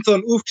Termine so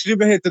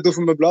aufgeschrieben hätten auf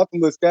einem Blatt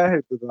und uns gegeben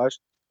hätten, weißt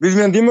du? Weil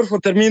wir haben immer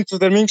von Termin zu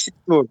Termin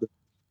geschickt worden.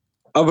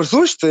 Aber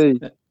sonst, ey,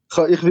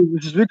 es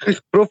ist wirklich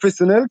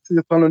professionell gewesen.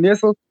 Ich habe noch nie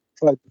so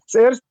gesagt. Das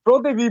erste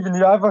Pro-Debüt bin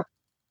ich einfach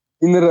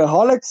in einer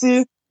Halle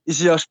gewesen,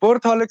 ist ja eine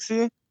Sporthalle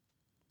gewesen.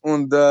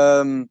 Und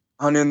habe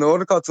ich einen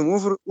Ort gehabt zum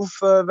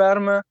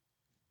Aufwärmen.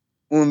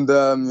 Und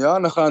ja,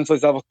 dann haben sie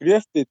uns einfach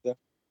gerufen bitte.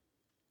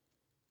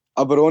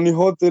 Aber ohne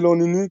Hotel,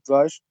 ohne nichts,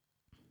 weißt du?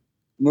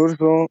 Nur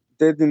so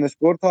dort in der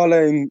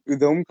Sporthalle, in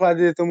der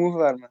Umkleide zum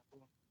Aufwärmen.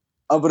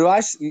 Aber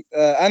weißt du,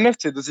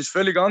 NFC, das ist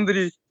völlig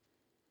andere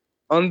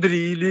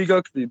Liga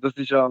gewesen. Das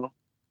ist ja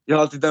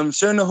halt in diesem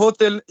schönen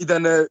Hotel, in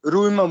diesen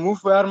Räumen am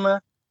Aufwärmen.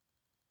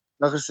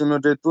 Nachher sind wir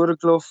dort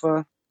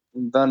durchgelaufen.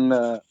 Und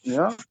dann,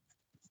 ja,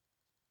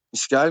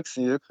 ist geil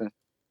gewesen, wirklich.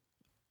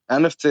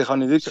 NFC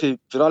kann ich wirklich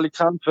für alle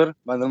Kämpfer,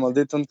 wenn er mal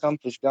dort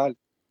kämpft, ist geil.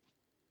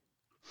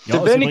 Ja,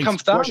 der Benny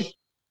kämpft auch.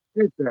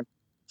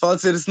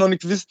 Falls ihr es noch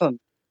nicht gewusst habt.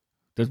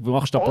 Du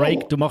machst da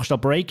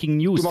Breaking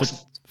News.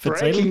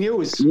 Breaking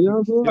News?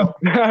 Ja, so. Ja.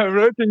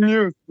 Breaking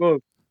News. So.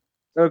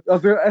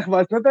 Also, ich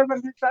weiß nicht,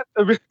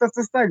 ob ich das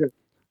sage.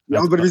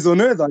 Ja, aber wieso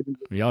nicht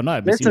eigentlich? Ja,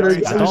 nein, wir sind da.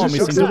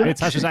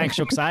 Jetzt hast du es eigentlich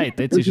schon gesagt.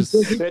 Jetzt ist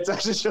es... Jetzt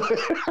hast du es schon...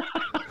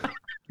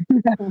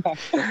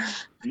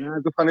 Ja,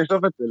 das kann ich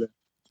schon erzählen.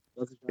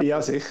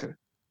 Ja, sicher.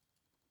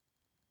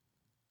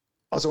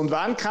 Also, und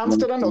wann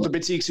kämpft er dann? Oder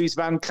beziehungsweise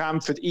wann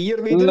kämpft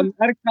ihr wieder?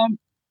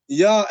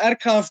 Er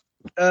kämpft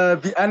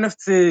bei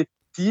NFC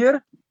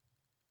 4.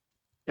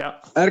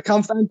 Ja. Er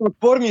kämpft einen Tag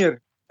vor mir.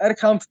 Er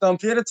kämpft am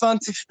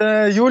 24.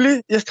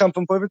 Juli, ich kämpfe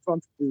am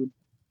 25. Juli.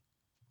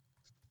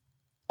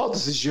 Oh,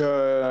 das ist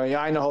ja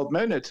 1,5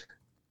 Monate.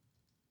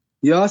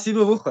 Ja,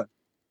 7 Wochen.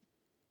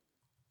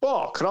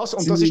 Boah, krass.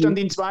 Und das ist dann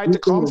dein zweiter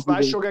Kampf.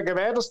 Weißt du schon, gegen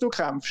wer dass du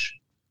kämpfst?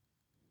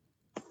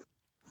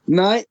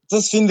 Nein,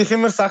 das finde ich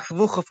immer 6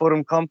 Wochen vor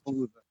dem Kampf.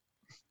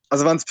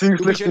 Also wenn es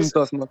pünktlich stimmt,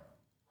 das mal.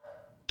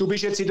 Du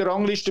bist jetzt in der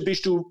Rangliste,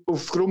 bist du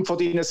aufgrund von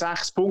deinen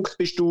 6 Punkten,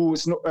 bist du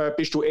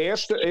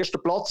erster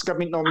Platz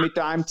mit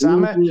einem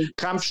zusammen.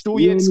 Kämpfst du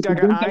jetzt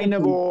gegen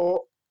einen, der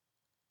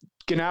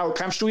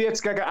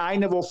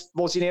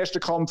seinen ersten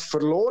Kampf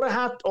verloren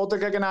hat, oder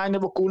gegen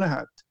einen, der gewonnen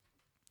hat?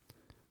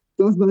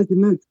 Das weiß ich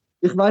nicht.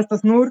 Ich weiß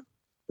das nur.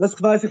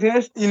 Das weiß ich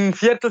erst im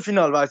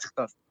Viertelfinale, weiß ich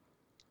das.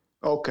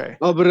 Okay.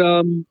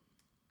 Aber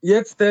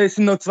jetzt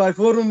sind noch 2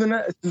 Vorrunden.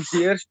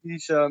 Die erste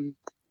ist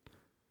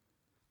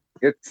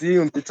jetzt sie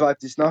und die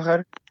zweite ist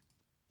nachher.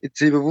 In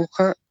 7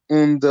 Wochen.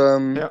 Und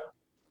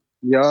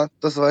ja,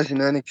 das weiß ich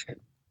noch nicht.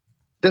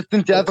 Das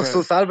sind die einfach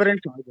so selber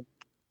entscheiden.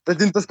 Das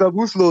sind das, glaube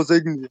ich, auslosen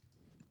irgendwie.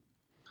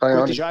 Keine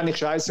Gut, Ahnung. ist eigentlich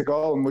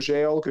scheißegal, musst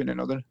alle gewinnen,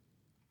 oder?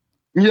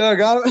 Ja,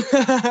 gell?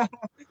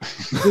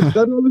 Das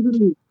kann alles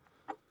nicht.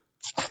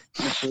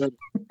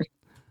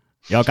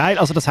 Ja, geil.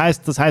 Also das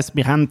heisst,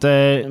 wir haben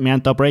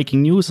da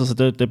Breaking News. Also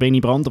der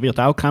Benny Brander wird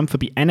auch kämpfen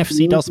bei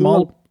NFC das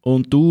Mal.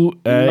 Und du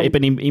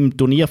eben im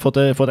Turnier von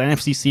der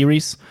NFC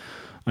Series.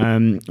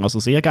 Also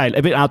sehr geil.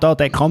 Eben auch da,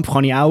 den Kampf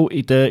kann ich auch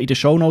in den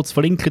Shownotes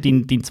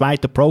verlinken. Dein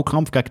zweiter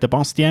Pro-Kampf gegen den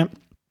Bastien.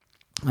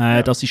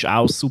 Das ist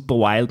auch super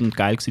wild und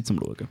geil gewesen zum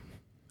Schauen.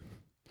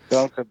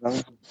 Danke.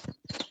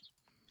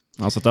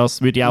 Also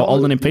das würde ich auch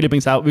allen empfehlen.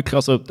 Übrigens auch wirklich,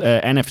 also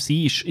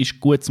NFC ist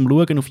gut zum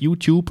Schauen auf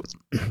YouTube.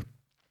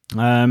 Ich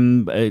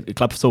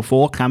glaube, so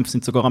Vorkämpfe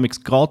sind sogar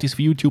gratis auf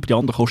YouTube. Die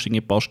anderen kosten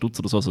ein paar Stutz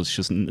oder so. Also es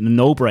ist ein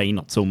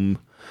No-Brainer, zum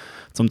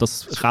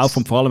das kaufen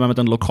und vor allem, wenn man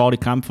dann lokale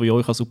Kämpfe wie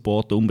euch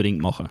supporten, unbedingt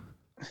machen.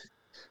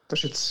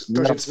 Das ist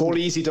jetzt voll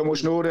easy. Du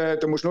musst nur ein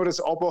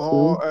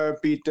Abo haben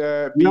bei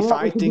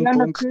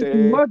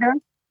fighting.de.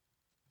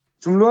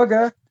 Zum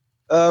Schauen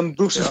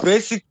brauchst du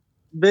ein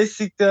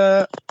Basic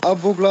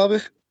Abo, glaube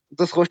ich.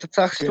 Das kostet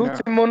 6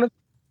 Stutz im Monat.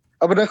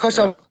 Aber dann kannst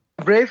du auch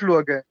Brave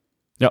schauen.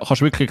 Ja,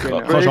 kannst wirklich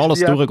kannst alles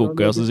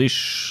durchgucken. Also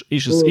es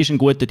ist ein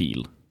guter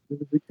Deal.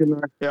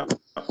 Ja,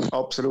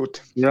 absolut.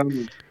 Ja.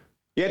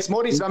 Jetzt,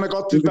 Moritz, wenn wir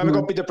gerade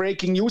bei der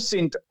Breaking News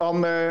sind,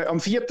 am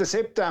 4.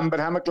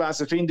 September haben wir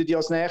gelesen, findet ja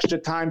das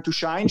nächste Time to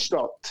Shine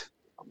statt.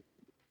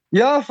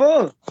 Ja,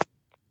 voll.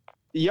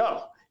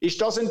 Ja, ist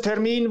das ein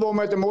Termin, wo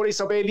man den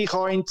Moritz Abeli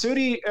in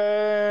Zürich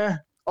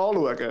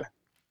anschauen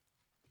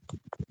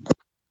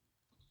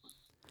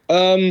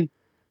kann?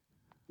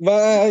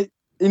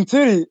 In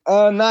Zürich?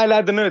 Nein,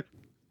 leider nicht.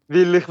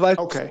 Weil ich weiß.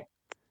 Okay.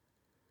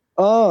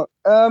 Ich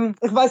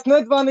weiß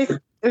nicht, wann ich.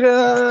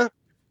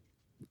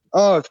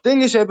 Das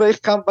Ding ist eben,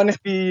 wenn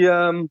ich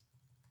bei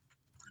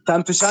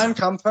Time to Shine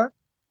kämpfe,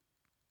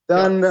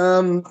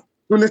 dann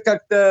tue ich gegen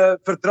den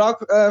Vertrag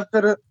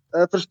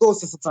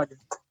verstoßen sozusagen.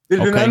 Weil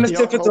beim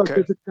MSC-Vertrag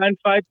ist kein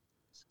Fight,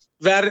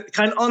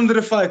 kein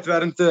anderer Fight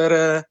während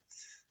der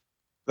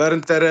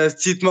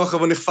Zeit machen,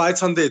 wo ich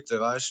Fights habe dort,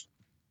 weißt du?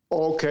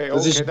 Okay, dann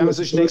ist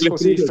es ein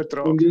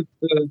Exklusivvertrag.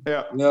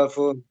 Ja,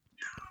 voll.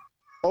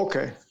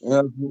 Okay.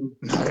 Ja.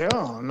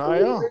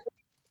 Naja.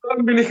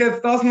 Dann bin ich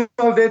jetzt das mal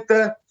dort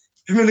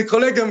bei meinen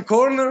Kollegen im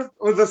Corner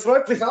und das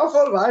freut mich auch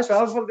voll, weißt du,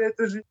 auch voll dort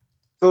sein.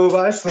 So,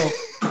 weißt du,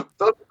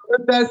 das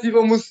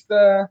ist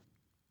der,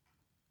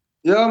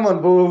 der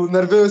muss, wo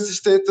nervös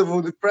ist dort,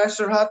 wo die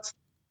Pressure hat,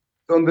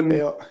 sondern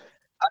nicht an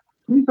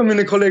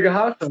meine Kollegen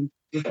helfen.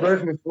 Das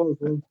freut mich voll.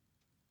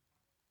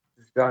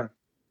 Das ist geil.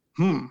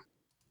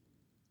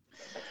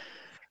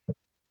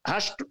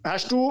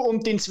 Hast du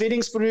und dein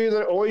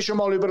Zwillingsbrüder euch schon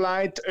mal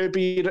überlegt, ob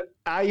ihr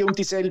eine und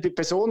dieselbe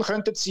Person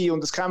könntet sein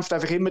und es kämpft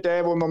einfach immer der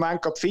im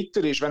Moment gerade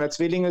fitter ist? Wenn er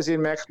Zwillinge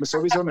sind, merkt man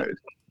sowieso nicht.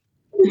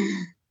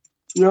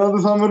 Ja,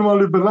 das haben wir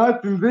mal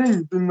überlegt im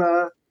Ding.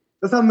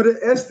 Das haben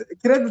wir erst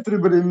geredet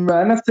darüber im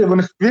NFC, wo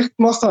ich Gewicht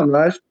gemacht habe,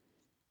 weißt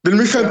du? Weil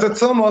wir könnten das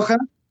so machen,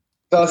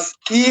 dass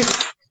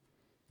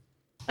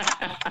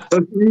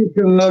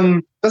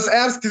dass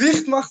er das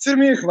Gewicht macht für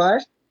mich,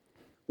 weißt du?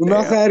 Und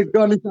nachher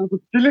gehe ich einfach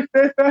chillig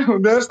dort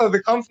und erst an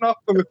der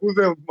Kampfnacht komme ich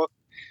raus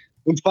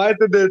und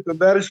fighte dort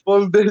und er ist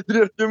voll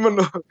dehydriert immer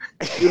noch.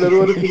 Weil er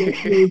wurde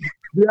die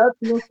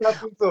Ärzte und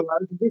so.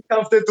 Also ich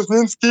kämpfe dort auf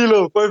 90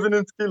 Kilo,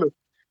 95 Kilo.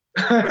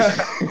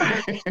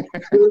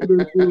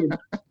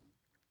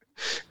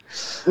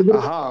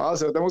 Aha,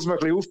 also da muss man ein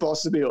bisschen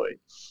aufpassen bei euch.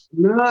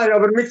 Nein,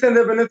 aber wir sehen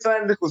eben nicht so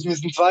ähnlich aus. Wir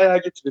sind 2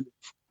 eigene Zwillinge.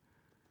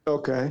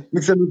 Okay.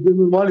 Wir sind wie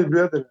normale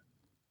Brüder.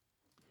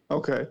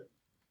 Okay.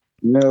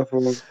 Ja,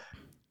 voll.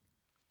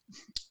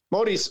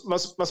 Moritz,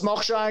 was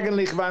machst du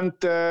eigentlich, wenn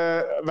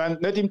du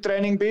nicht im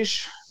Training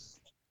bist?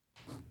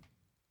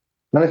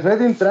 Wenn ich nicht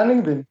im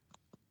Training bin?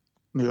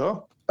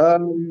 Ja.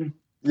 Wenn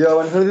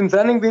ich nicht im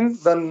Training bin,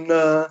 dann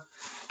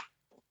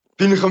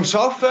bin ich am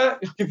Arbeiten,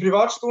 ich gebe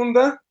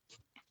Privatstunden.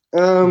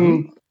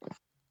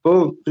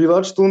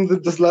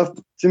 Privatstunden, das läuft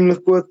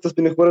ziemlich gut, das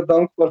bin ich sehr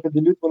dankbar für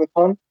die Leute, die ich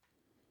habe.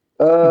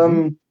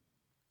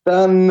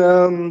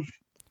 Dann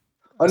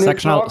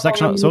Sag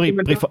schnell, sorry,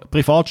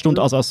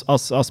 Privatstunde als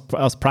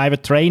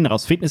Private Trainer,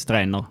 als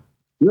Fitnesstrainer?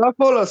 Ja,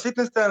 voll, als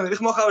Fitnesstrainer. Ich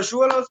mache auch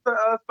Schule als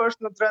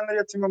Personal Trainer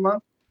jetzt im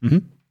Moment.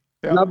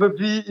 Ja. Ich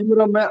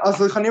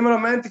habe immer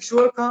am Montag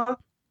Schule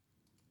gehabt.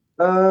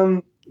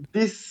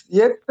 Bis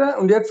jetzt.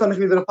 Und jetzt habe ich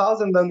wieder eine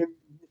Pause und dann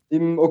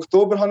im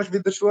Oktober habe ich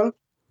wieder Schule.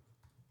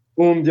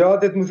 Und ja,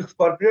 dort muss ich ein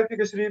paar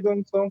Prüfungen schreiben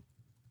und so.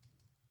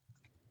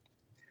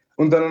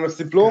 Und dann habe ich das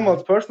Diplom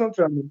als Personal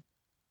Trainer.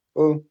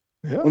 Oh.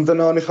 Ja. Und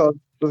dann habe ich halt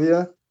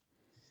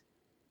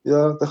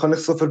da kann ich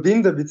so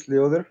verbinden ein bisschen,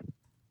 oder?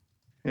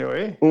 Ja,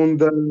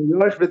 Und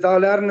ich will auch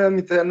lernen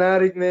mit der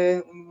Ernährung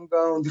mehr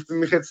umgehen und ich bin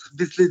mich jetzt ein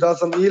bisschen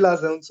das am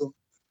Einlesen und so.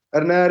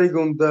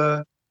 Ernährung und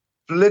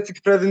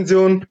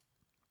Verletzungsprävention.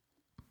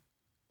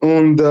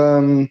 Und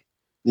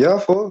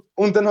voll.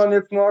 Und dann habe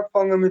ich jetzt noch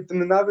angefangen mit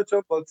einem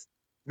Nebenjob als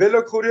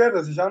Velokurier,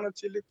 das ist auch noch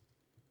chillig.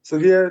 So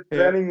wie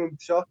Training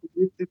und Arbeiten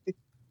gleichzeitig.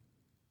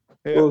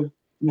 Ja. Und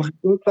mache ich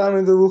so zweimal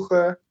in der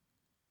Woche.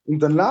 Und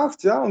dann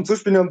läuft's, ja. Und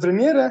sonst bin ich am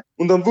Trainieren.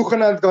 Und am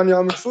Wochenende gehe ich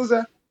auch mit raus.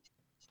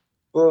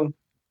 Und,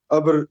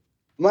 aber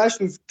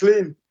meistens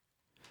clean.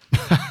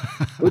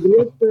 Und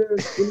jetzt,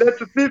 in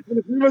letzter Zeit bin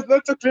ich niemals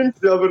nicht so clean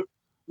gewesen, aber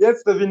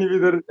jetzt bin ich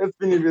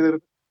wieder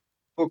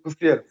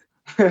fokussiert.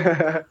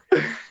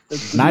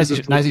 Nein, es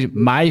ist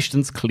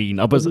meistens clean,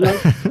 aber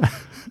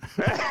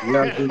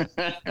Ja, gut.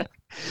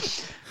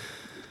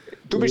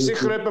 Du bist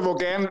sicher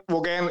jemand,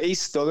 der gern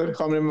isst, oder?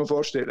 Kann man mir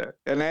vorstellen.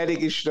 Ernährung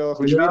ist da ein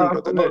bisschen schwierig,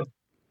 oder nicht?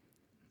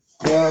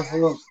 Ja,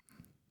 voll.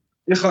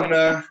 Ich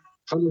habe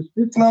einen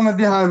Spitznamen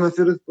daheim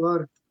für das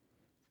Paar.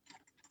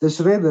 Der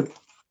Schredder.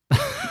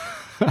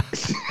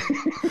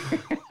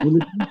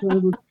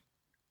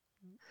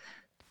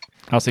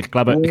 also ich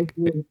glaube,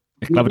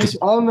 das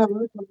ist... Allen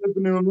Leuten, die nicht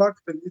mehr mag,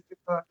 dann ist es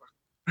einfach.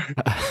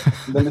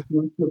 Dann ist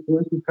man so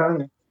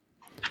keine.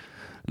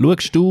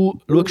 Schaust du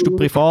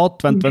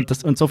privat,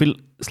 wenn so viel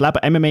das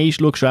Leben MMA ist,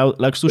 schaust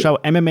du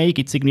auch MMA?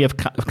 Gibt es irgendwie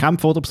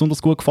Kämpfe, die dir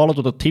besonders gut gefallen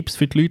oder Tipps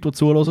für die Leute, die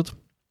zuhören?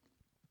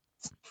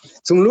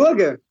 Zum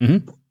Schauen?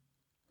 Mhm.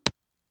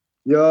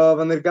 Ja,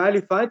 wenn ihr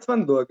geile Fights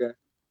schauen wollt.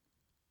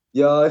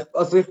 Ja, ich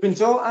bin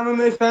schon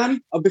MMA-Fan,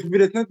 aber ich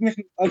würde jetzt nicht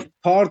mich als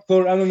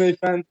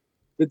Hardcore-MMA-Fan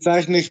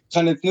bezeichnen. Ich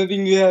kann jetzt nicht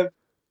irgendwie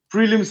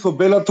Prelims von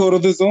Bellator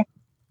oder so.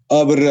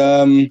 Aber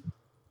wenn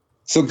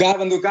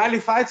du geile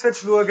Fights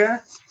willst schauen,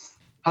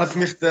 hat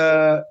mich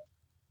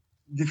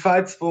die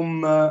Fights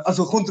vom...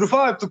 Also kommt drauf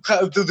an,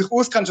 ob du dich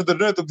auskennst oder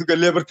nicht, ob du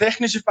lieber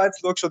technische Fights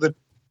schaust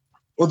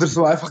oder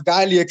so einfach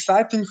geile,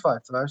 exciting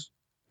Fights, weißt du?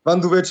 Wenn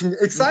du willst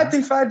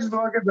exciting Fights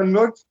schauen, dann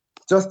schau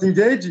Justin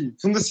Gaethje,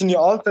 besonders seine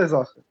alten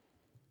Sachen.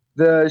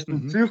 Der ist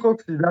ein Psycho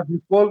gewesen, der hat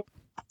mich voll...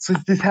 Sein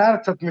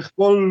Herz hat mich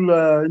voll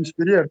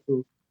inspiriert,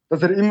 so.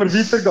 Dass er immer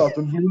weitergeht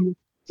und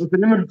dass er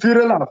immer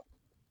führen läuft.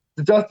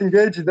 Der Justin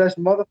Gaethje, der ist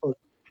ein Motherfucker.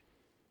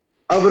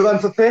 Aber wenn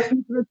so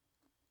Technik wird...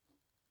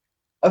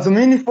 Also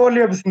meine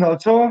Vorlieben sind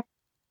halt schon...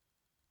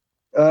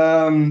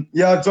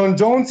 ja, John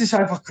Jones ist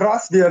einfach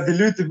krass, wie er die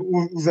Leute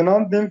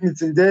auseinander nimmt mit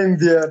seinem Game,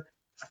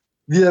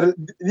 wie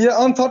er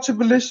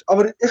untouchable ist.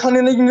 Aber ich habe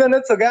ihn irgendwie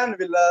nicht so gern,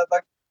 weil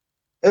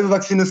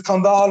wegen seinem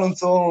Skandal und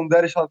so. Und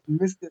er ist halt ein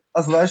Mist.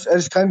 Also weißt, er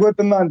ist kein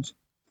guter Mensch.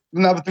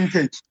 Neben dem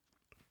Cage.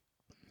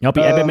 Ja,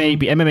 bei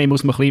MMA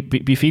muss man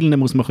bei vielen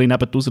muss man ein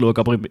bisschen nebenan schauen,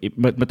 aber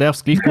man darf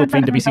es gleich gut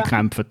finden, wie sie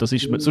kämpfen.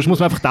 Sonst muss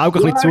man einfach die Augen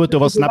ein bisschen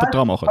zutun, was sie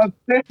nebendran machen. Als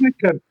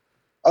Techniker,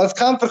 als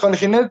Kämpfer kann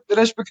ich ihn nicht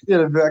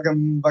respektieren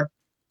wegen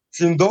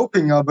seinem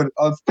Doping, aber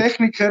als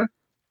Techniker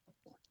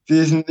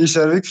ist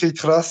er wirklich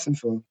krass im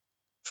Fall.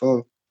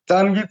 Voll.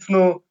 Dann gibt es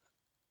noch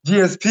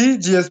GSP.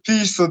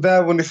 GSP ist so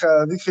der, wo ich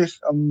wirklich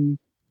am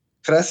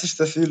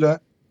krassesten fühle.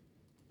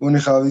 Wo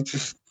ich auch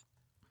wirklich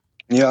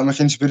mich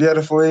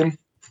inspiriere von ihm.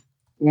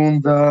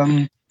 Und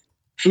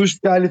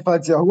sonst geile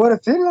Fights, ja, hure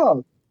viel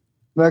halt.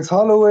 Max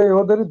Holloway,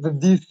 oder? Der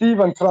DC,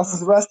 wenn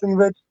krasses Wrestling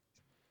wird.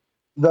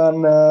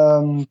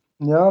 Dann,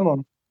 ja,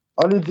 man.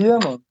 Alle die,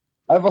 man.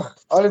 Einfach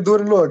alle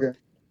durchschauen.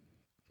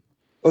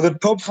 Oder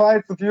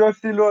Top-Fights auf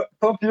UFC,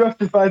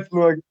 Top-UFC-Fights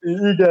schauen.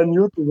 Ich gehe in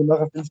YouTube und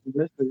nachher findest du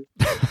das Beste.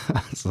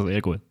 Also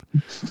sehr gut.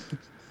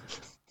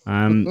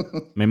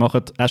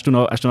 Hast du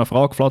noch eine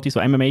Frage, Flati, so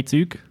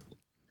MMA-Zeug?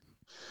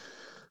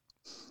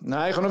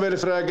 Nein, ich wollte noch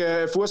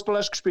fragen, Fußball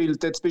hast du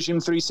gespielt, jetzt bist du im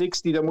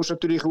 360, da musst du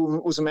natürlich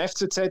aus dem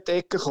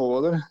FCZ-Ecke kommen,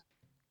 oder?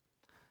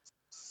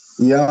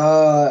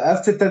 Ja,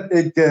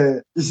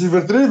 FCZ-Ecke ist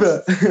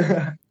übertrieben.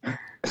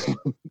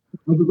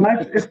 Also,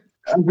 weißt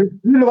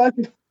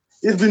du,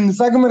 ich bin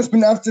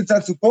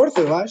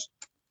FCZ-Supporter, weißt du?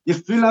 Ich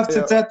spiele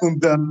FCZ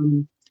und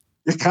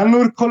ich habe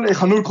nur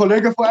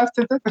Kollegen von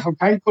FCZ, ich habe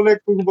keinen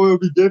Kollegen, der bei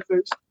GC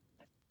ist.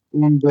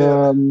 Und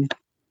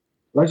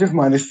weißt du, ich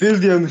meine, ich spiele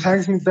die und ich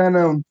hänge mit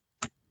denen und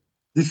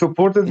die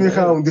supportet mich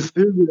auch und ich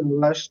spiele die,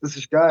 weißt du, das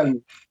ist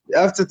geil. Die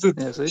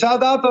FCZ,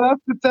 schaut out an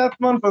FCZ,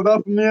 Mann, von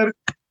da von mir,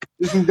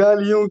 die sind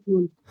geile Jungs.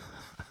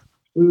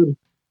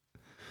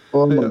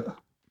 Oh, Mann.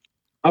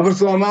 Aber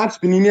so am Match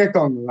bin ich nie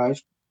gegangen,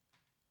 weißt du?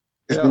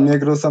 Ich bin nie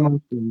groß am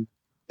Match gegangen.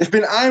 Ich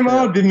bin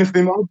einmal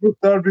beim Abbruch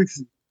Derby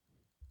gewesen.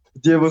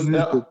 Die, was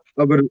nicht tut.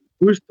 Aber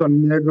sonst habe ich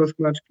nie groß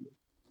Match geschaut.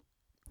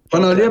 Ich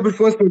habe auch lieber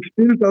Fußball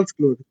gespielt als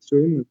geschaut,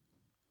 schon immer.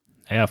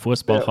 Ja,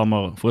 Fußball kann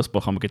man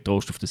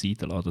getrost auf der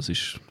Seite lassen, das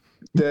ist...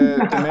 Der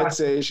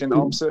Metze ist ein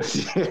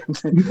absoluter...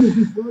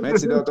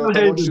 Metze, da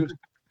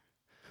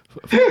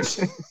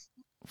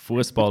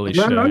Fußball ist...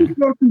 Nein, alle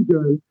Sport sind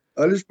geil.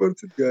 Alle Sport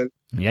sind geil.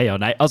 Ja,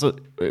 nein, also,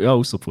 ja,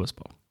 außer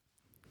Fußball.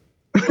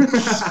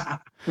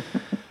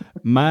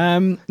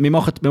 wir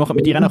machen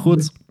mit dir auch noch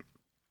kurz...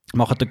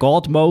 machen den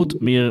God-Mode,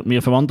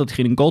 wir verwandeln dich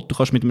in einen Gott, du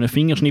kannst mit einem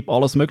Fingerschnipp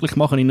alles möglich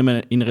machen in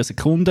einer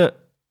Sekunde.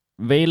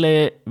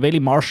 Welche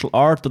Martial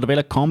Art oder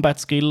welcher Combat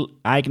Skill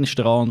eignest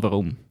du dir an und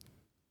warum?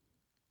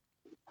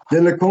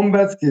 Welcher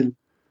Combat Skill?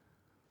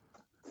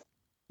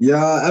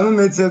 Ja,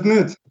 MMA zählt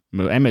nicht.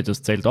 MMA,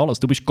 das zählt alles.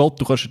 Du bist Gott,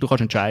 du kannst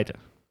entscheiden.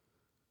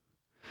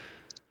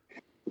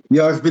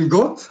 Ja, ich bin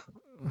Gott.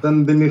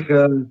 Dann bin ich,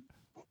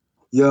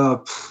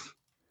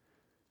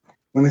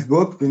 wenn ich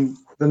Gott bin,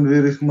 dann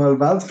würde ich mal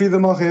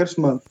Weltfrieden machen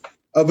erstmal.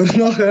 Aber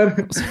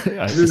nachher...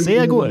 Ja,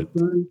 sehr gut.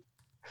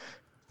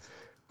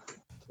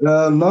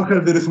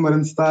 Nachher würde ich mir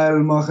einen Style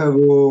machen,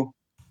 wo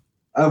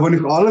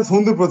ich alles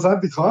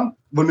 100% kann.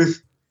 Wo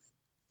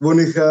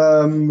ich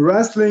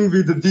Wrestling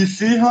wie der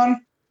DC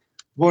habe.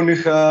 Wo ich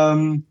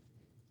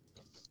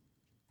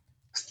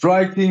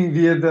Striking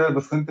wie der...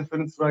 Was könnte ich für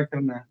einen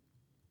Striker nehmen?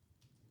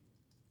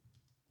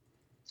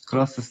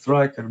 Krasser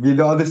Striker. Wie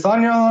der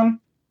Adesanya habe.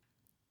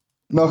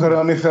 Nachher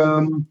habe ich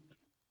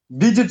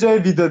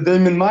BJJ wie der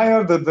Damon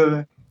Meyer,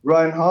 der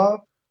Ryan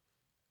Hall.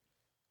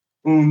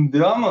 Und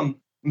ja, Mann.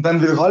 Und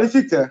dann will ich alle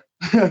ficken.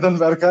 Dann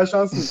wäre keine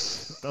Chance mehr.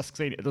 Das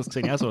sehe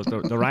ich auch so.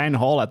 Der Ryan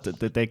Hall,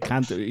 der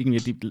kennt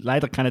irgendwie,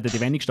 leider kennen die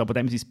wenigsten, aber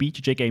dem sein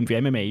BJJ-Game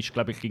für MMA ist,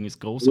 glaube ich, das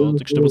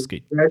Grossartigste, was es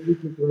gibt.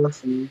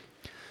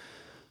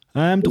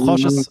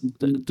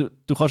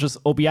 Du kannst ein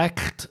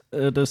Objekt,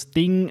 das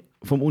Ding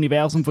vom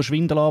Universum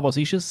verschwinden lassen. Was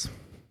ist es?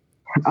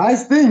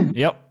 Ein Ding?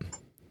 Ja.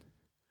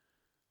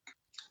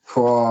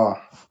 Boah.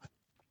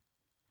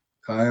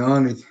 Keine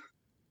Ahnung.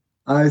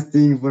 Ein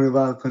Ding von der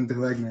Welt könnte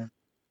ich wegnehmen.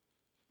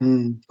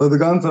 Von der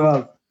ganzen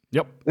Welt.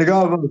 Ja.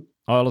 Egal was.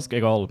 Alles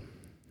egal.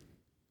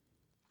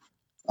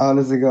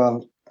 Alles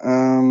egal.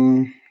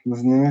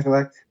 Was nehme ich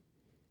weg?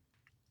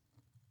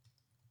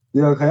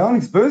 Ja, keine Ahnung,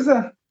 das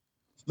Böse.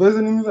 Das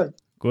Böse nehme ich weg.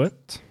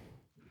 Gut.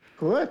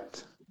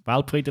 Gut.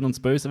 Weltfrieden und das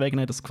Böse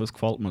wegnehmen, das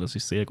gefällt mir, das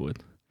ist sehr gut.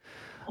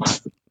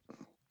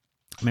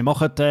 Wir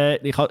machen,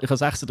 ich habe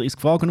 36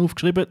 Fragen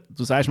aufgeschrieben.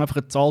 Du sagst mir einfach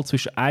eine Zahl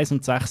zwischen 1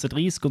 und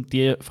 36 und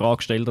die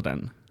Frage stellt er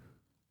dann.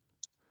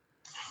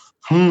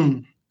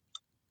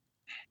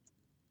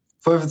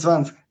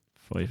 25.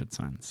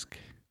 25.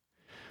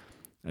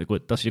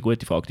 Gut, das ist eine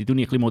gute Frage. Die tue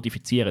ich ein bisschen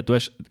modifizieren.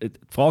 Die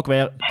Frage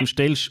wäre, du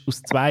stellst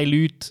aus 2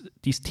 Leuten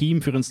dein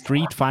Team für einen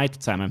Street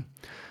Fight zusammen.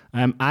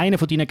 Einer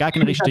von deinen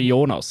Gegnern ist der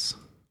Jonas.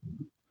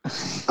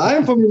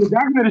 Einer von meinen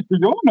Gegnern ist der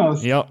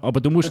Jonas? Ja,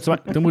 aber du musst 2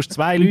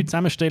 Leute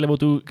zusammenstellen, wo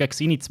du gegen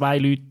seine 2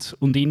 Leute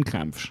und ihn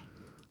kämpfst.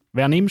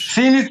 Wer nimmst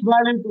du? Seine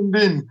 2 Leute und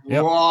ihn?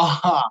 Ja.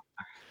 Wow.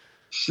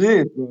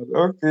 Shit, man.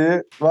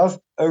 Okay.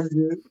 Was?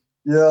 Okay.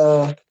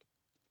 Ja.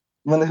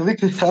 Wenn ich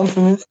wirklich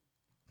kämpfen muss,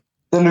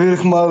 dann würde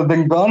ich mal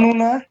den Ganu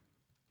nehmen.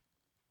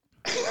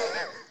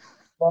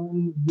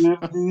 Dann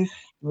würde ich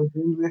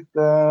wahrscheinlich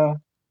das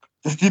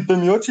Stipe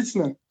Miocic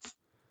nehmen.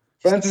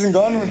 Francis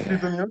Ngannou und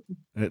Stipe Miocic.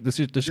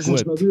 Das ist gut.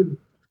 Stabil.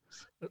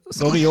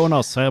 Sorry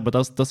Jonas, aber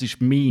das ist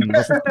mein.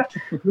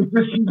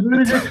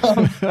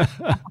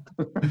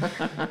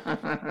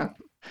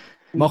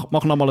 Mach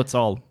nochmal eine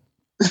Zahl.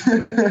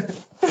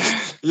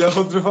 Ja,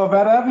 kommt drauf an,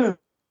 wer er nimmt.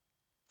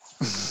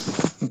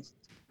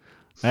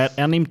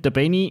 Er nimmt den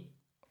Benny.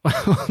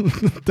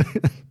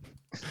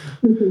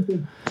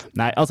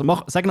 Nein, also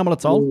sag nochmal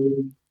eine Zahl.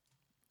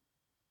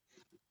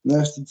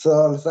 Nächste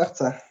Zahl,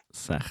 16.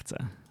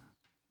 16.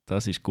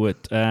 Das ist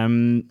gut.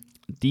 Deine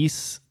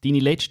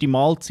letzte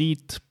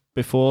Mahlzeit,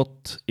 bevor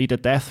du in der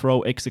Death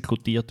Row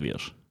exekutiert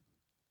wirst?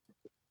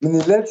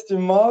 Meine letzte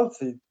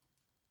Mahlzeit?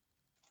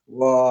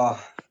 Wow,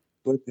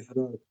 gute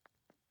Frage.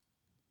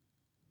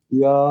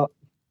 Ja,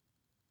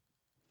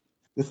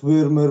 ich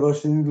würde mir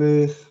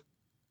wahrscheinlich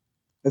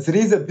ein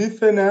riesen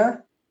Buffet nehmen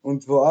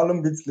und von allem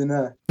ein bisschen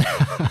nehmen.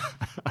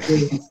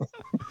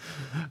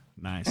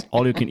 Nice.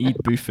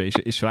 All-you-can-eat-Buffet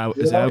ist auch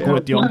eine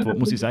gute Antwort,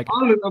 muss ich sagen.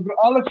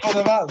 Alles von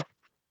der Welt.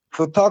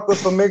 So Tacos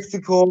von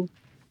Mexiko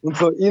und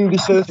so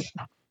indischer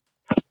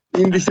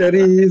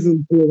Reis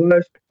und so,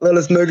 weißt,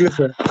 alles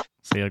Mögliche.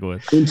 Sehr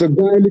gut. Und so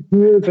geile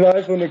Gemüse,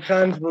 weißt du, die du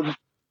kennst. Und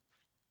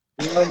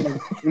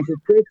so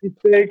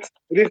Steaks,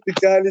 richtig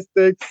geile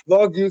Steaks,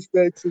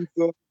 Wagyu-Steaks und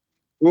so.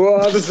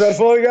 Wow, das wäre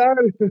voll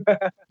geil!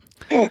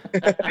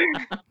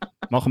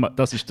 Machen wir,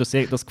 das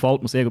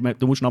gefällt mir sehr gut.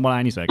 Du musst nochmal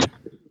eine sagen.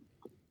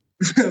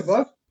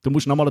 Was? Du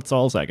musst nochmal eine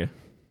Zahl sagen.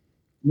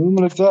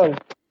 Nummer 2.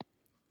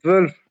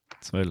 12.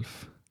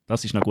 12.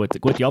 Das ist eine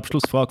gute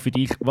Abschlussfrage für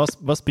dich.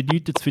 Was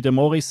bedeutet es für den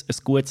Morris, ein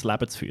gutes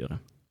Leben zu führen?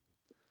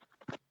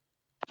 Ein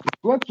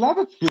gutes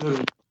Leben zu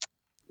führen?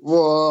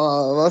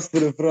 Wow, was für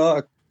eine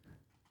Frage.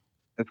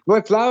 Ein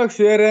gutes Leben zu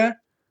führen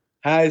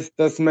heisst,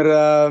 dass man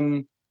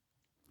ein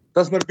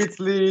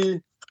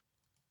bisschen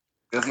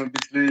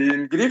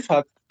im Griff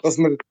hat. Dass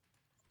man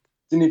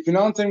seine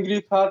Finanzen im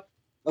Griff hat,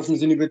 dass man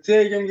seine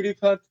Beziehungen im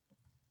Griff hat,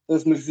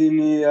 dass man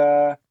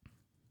seine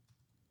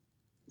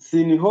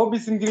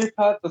Hobbys im Griff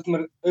hat, dass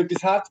man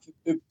etwas hat,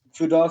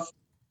 für das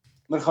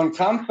man kann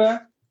kämpfen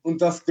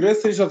und das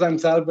grösser ist als einem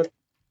selber.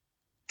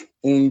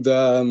 Und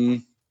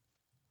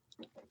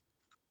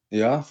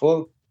ja,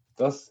 voll.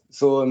 Das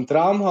so einen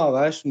Traum haben,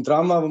 weißt du? Einen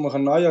Traum haben, den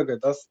man nachjagen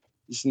kann, das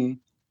ist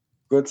ein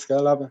gutes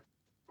Leben.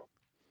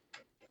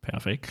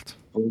 Perfekt.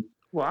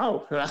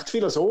 Wow, recht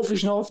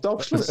philosophisch noch auf den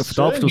Abschluss. Auf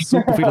den Abschluss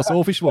super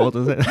philosophisch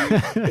geworden.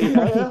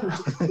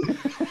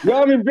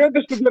 Ja, mein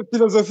Bruder studiert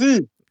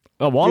Philosophie.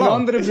 Ah, voilà. Meine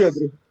anderen Brüder.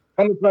 Ich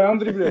habe 2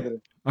 andere Brüder.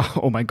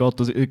 Oh mein Gott,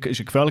 das ist eine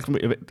gefährliche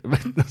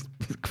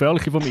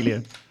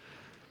Familie.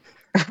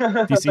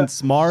 Die sind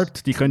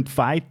smart, die können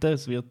fighten,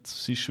 es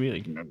ist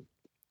schwierig.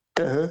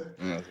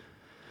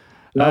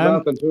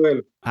 Danke,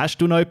 Joel.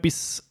 Hast du noch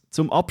etwas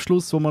zum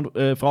Abschluss, Fragen,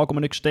 die wir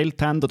nicht gestellt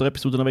haben, oder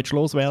etwas, wo du noch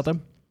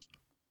loswerden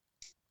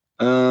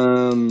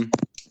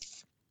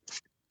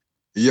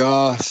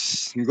Ja,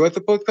 es war ein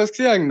guter Podcast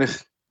eigentlich.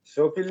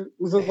 Schon viel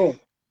rausgekommen.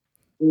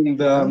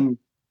 Und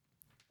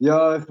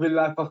ja, ich will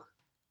einfach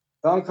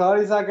Danke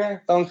alle sagen.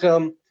 Danke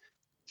am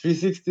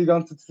 360,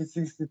 ganze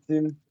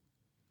 360-Team.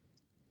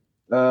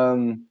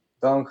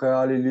 Danke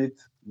alle Leute,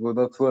 die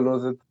da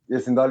zuhören. Ihr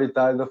seid alle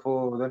Teil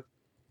davon, oder?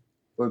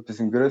 Von etwas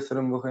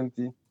Größerem, wo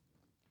könnte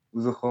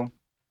rauskommen.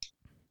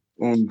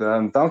 Und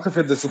danke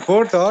für den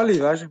Support an alle,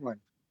 weißt du, ich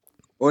meine.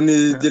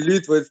 Ohne die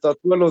Leute, die jetzt da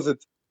zuhören,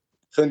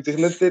 könnte ich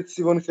nicht jetzt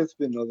sein, wo ich jetzt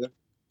bin, oder?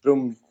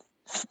 Darum,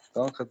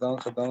 danke.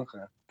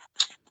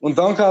 Und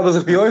danke auch, dass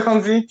ich bei euch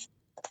sein kann.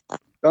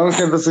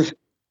 Danke, dass ich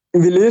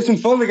in die ersten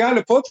voll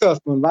geilen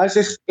Podcast, man. Weißt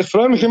du, ich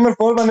freue mich immer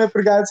voll, wenn jemand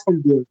Geiles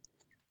kommt.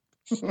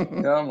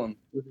 Ja, Mann,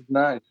 das ist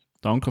nice.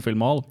 Danke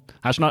vielmals.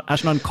 Hast du noch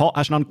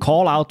einen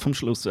Call-out vom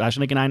Schluss? Hast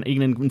du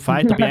irgendeinen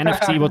Fighter bei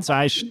NFC, wo du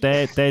sagst,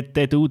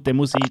 der Dude,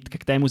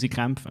 gegen den muss ich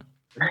kämpfen?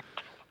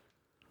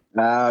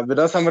 Über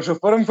das haben wir schon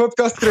vor dem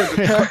Podcast geredet.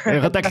 Ich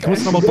dachte, ich muss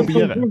es nochmal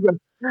probieren.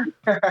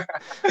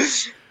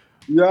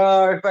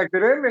 Ja, ich sage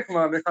dir ehrlich,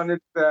 Mann. Ich habe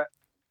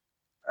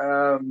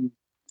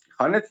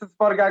jetzt ein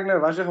paar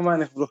Gegner, weißt du, ich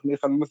meine, ich muss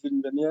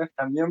irgendwie nie, ich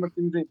habe niemanden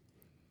im Sinn.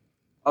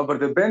 Aber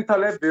der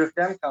Bentaleb will ich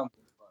gerne kämpfen.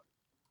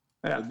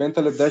 Ja. Der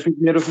Bentaleb, der ist mit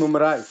mir auf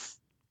Nummer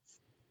 1.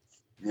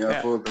 Ja,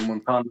 voll, der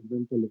Montana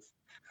Bentaleb.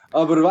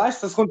 Aber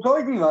weißt du, das kommt schon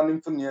irgendwann im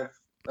Turnier.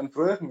 Dann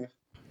freue ich mich.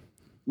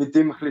 Mit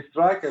dem ein bisschen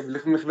striken, weil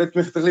ich will mich ein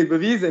bisschen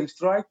beweisen im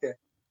Striken.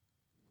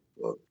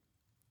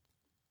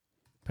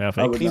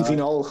 Perfekt. Aber im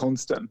Finale kommt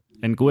es dann.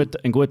 Ein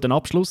guter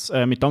Abschluss.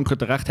 Wir danken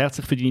dir recht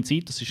herzlich für deine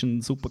Zeit. Das war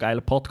ein super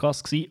geiler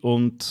Podcast gewesen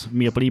und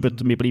wir bleiben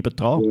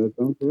dran. Ja,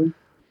 danke.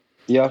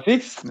 Ja,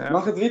 fix. Ja.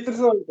 Macht weiter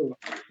so.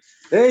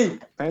 Hey!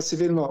 Merci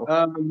vielmals.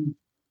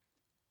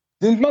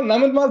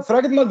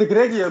 Fragt mal den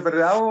Gregi, ob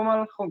er auch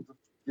mal kommt.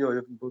 Ja,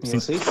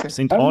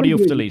 sind alle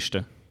auf der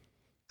Liste?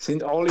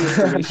 Sind alle auf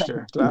der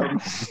Liste, glaube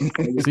ich.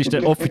 Es ist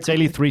der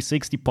offizielle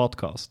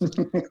 360-Podcast.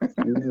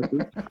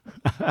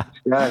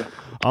 Geil.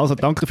 Also,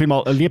 danke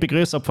vielmals. Liebe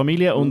Grüße an die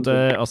Familie und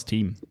ans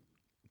Team.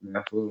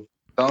 Ja, cool.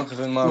 Danke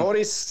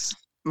vielmals.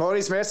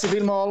 Morris, merci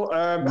vielmals.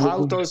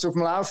 Halt uns auf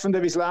dem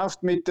Laufenden, wie es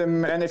läuft mit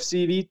dem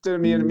NFC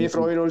weiter. Wir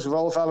freuen uns auf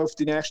alle Fälle auf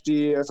die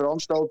nächste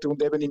Veranstaltung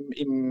und eben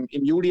im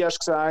Juli hast du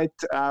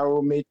gesagt,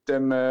 auch mit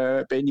dem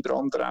Benny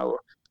Brander auch.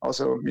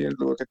 Also wir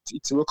schauen in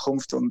die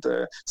Zukunft und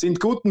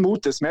sind guten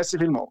Mutes. Merci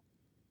vielmals.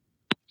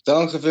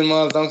 Danke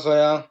vielmals, danke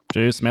ja.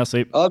 Tschüss,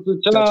 merci. Also,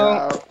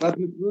 ciao.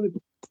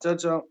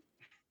 Ciao.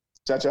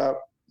 Ciao.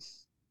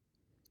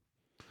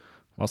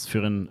 Was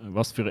für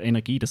eine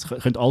Energie, das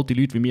können alte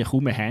Leute wie mir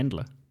kaum mehr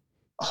handeln.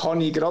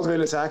 Kann ich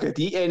gerade sagen,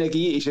 die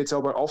Energie ist jetzt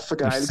aber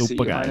affengeil gewesen. Ich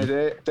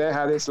meine, der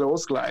hat jetzt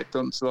losgelegt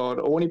und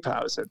zwar ohne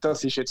Pause.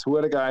 Das ist jetzt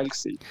hure geil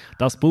gewesen.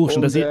 Das brauchst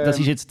du. Das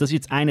ist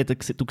jetzt einer,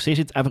 du siehst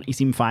jetzt einfach in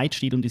seinem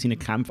Fightstil und in seinen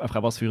Kämpfen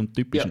einfach, was für ein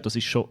Typ ist. Und das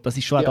ist schon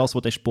auch das,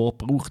 was der Sport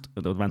braucht.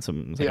 Oder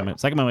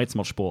sagen wir jetzt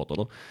mal Sport,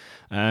 oder?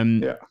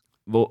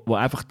 Wo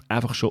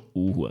einfach schon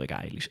hure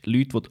geil ist.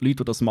 Leute, die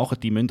das machen,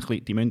 die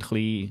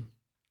müssen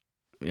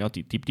ja,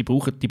 die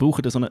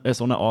brauchen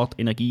so eine Art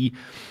Energie,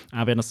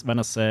 auch wie er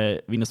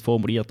es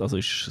formuliert. Also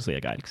ist sehr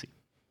geil gewesen.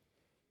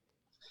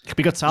 Ich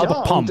bin gerade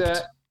selber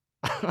pumped.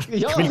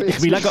 Ich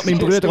will auch gerade meinen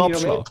Bruder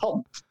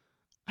abschlagen.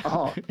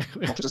 Aha,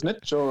 machst du das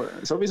nicht schon?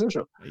 Sowieso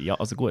schon? Ja,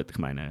 also gut, ich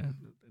meine,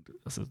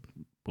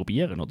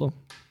 probieren, oder?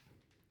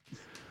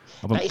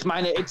 Aber nein, ich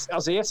meine, jetzt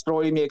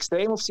freue ich mich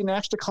extrem auf seinen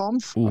nächsten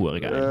Kampf.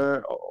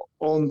 Geil.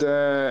 Und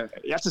ja,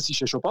 das ist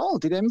ja schon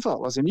bald in dem Fall,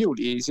 also im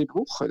Juli, in 7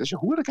 Wochen. Das ist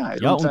ja hure geil.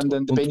 Ja, und wenn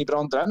dann der Benny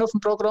Brander auch noch auf dem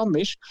Programm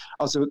ist,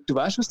 also du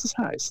weißt, was das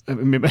heisst.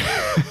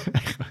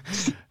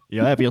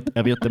 Ja, er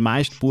wird der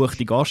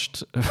meistgebuchte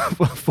Gast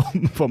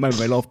vom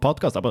Love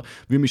Podcast, aber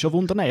würde mich schon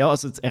wundern. Ja,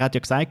 also er hat ja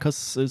gesagt,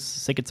 es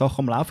seien Sachen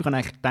am Laufen. Ich habe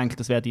eigentlich gedacht,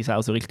 das wäre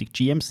auch so richtig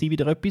GMC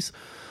wieder etwas.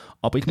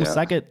 Aber ich muss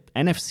sagen,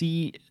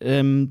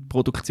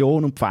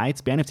 NFC-Produktion und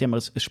Fights, bei NFC haben mir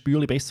ein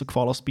Spürchen besser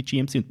gefallen als bei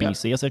GMC und bin ich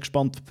sehr, sehr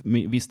gespannt,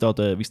 wie es da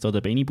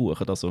der Benny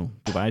bucht. Also,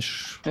 du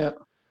weißt.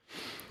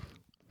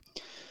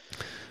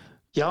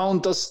 Ja,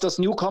 und das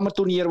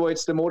Newcomer-Turnier, wo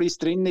jetzt der Morris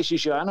drin ist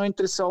ja auch noch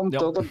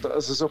interessant, oder?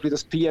 Also so ein bisschen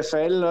das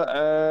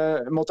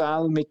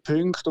PFL-Modell mit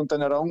Punkten und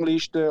dann eine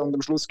Rangliste und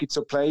am Schluss gibt es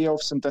so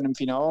Playoffs und dann im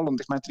Finale.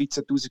 Und ich meine,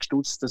 13'000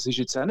 Stutz, das ist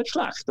jetzt auch nicht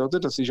schlecht, oder?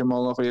 Das ist ja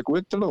mal noch ein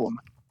guter Lohn.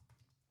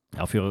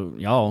 Also,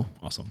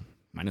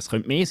 ich meine, es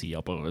könnte mehr sein,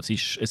 aber es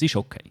ist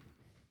okay.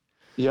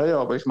 Ja,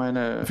 aber ich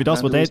meine... Für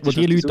das, was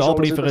die Leute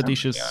abliefern,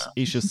 ist es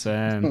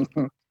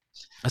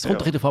es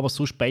kommt doch darauf an, was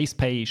sonst Base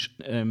Pay ist.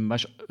 Ich nehme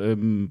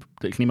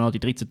an, die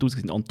 13'000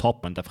 sind on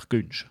top und einfach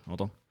günstig,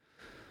 oder?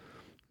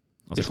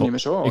 Also ich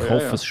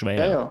hoffe, es ist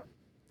schwer.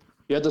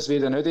 Ja, das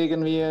wird ja nicht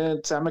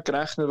irgendwie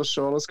zusammengerechnet, was du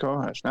schon alles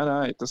gehabt hast.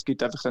 Nein, das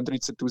gibt einfach dann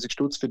 13'000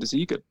 Stutz für den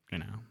Sieger.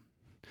 Genau.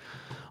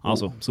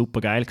 Also,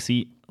 super geil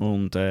gewesen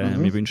und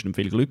wir wünschen ihm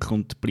viel Glück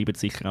und bleiben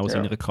sicher auch in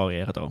seiner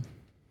Karriere da.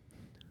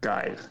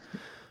 Geil.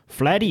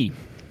 Fladdy,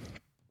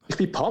 Ich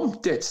bin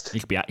pumped jetzt.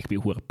 Ich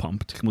bin hure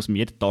pumped. Ich muss mir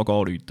jeden Tag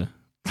anrufen.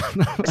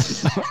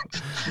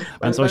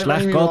 Wenn es euch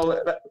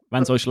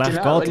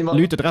schlecht geht,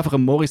 läutet einfach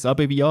Maurice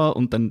Abevi an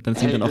und dann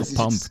sind wir nachher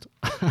pumped.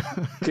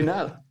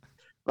 Genau.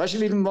 Weißt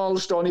du, mal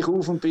stehe ich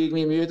auf und bin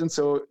irgendwie müde und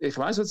so. Ich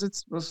weiss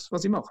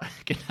was ich mache.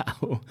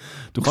 Genau.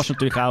 Du kannst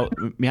natürlich auch,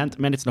 wir haben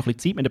jetzt noch ein bisschen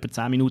Zeit, wir haben etwa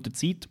 10 Minuten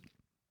Zeit.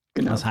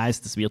 Genau. Das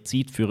heisst, es wird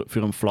Zeit für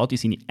einen Vladi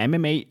seine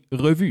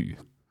MMA-Revue.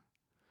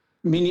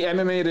 Meine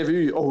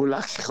MMA-Revue, oh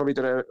leck, ich habe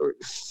wieder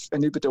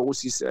eine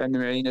Überdosis MMA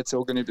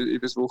reingezogen über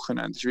das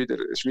Wochenende. Es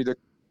war wieder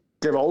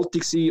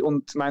gewaltig gewesen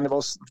und ich meine,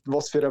 was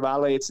für eine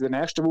Welle jetzt in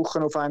der nächsten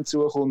Woche auf einen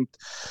zukommt.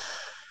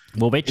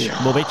 Wo willst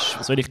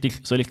du? Soll ich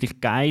dich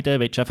guiden?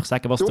 Willst du einfach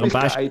sagen, was du am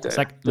besten...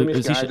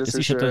 Es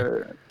ist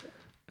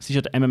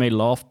ja der MMA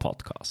Love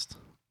Podcast.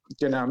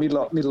 Genau, wir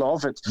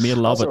loven. Wir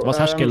loven. Was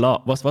hast du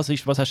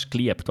was hast du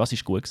geliebt? Was war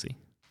gut gewesen?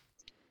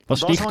 Was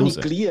sticht raus? Was habe ich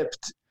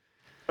geliebt?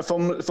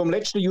 Vom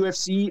letzten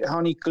UFC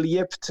habe ich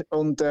geliebt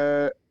und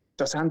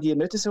das haben die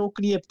nicht so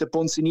geliebt. Der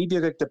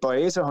Ponzinibbio gegen den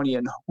Baeza habe ich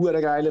einen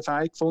huere geilen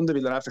Fight gefunden,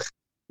 weil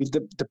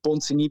der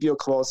Ponzinibbio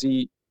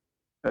quasi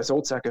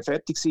sozusagen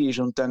fertig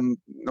war und dann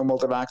nochmal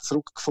den Weg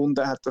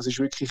zurückgefunden hat. Das ist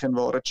wirklich ein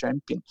wahrer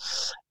Champion.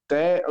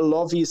 Den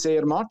love ich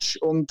sehr much.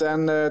 Und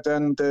dann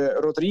der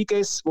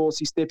Rodriguez, der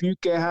sein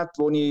Debüt gegeben hat,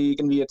 wo ich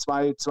irgendwie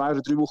 2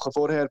 oder 3 Wochen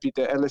vorher bei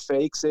der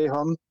LFA gesehen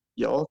habe.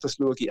 Ja, das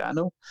schaue ich auch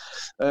noch.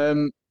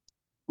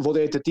 Wo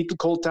der den Titel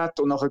geholt hat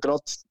und nachher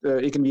gerade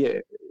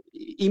irgendwie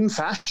im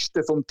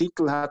Festen vom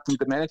Titel hat und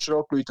der Manager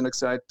angerufen und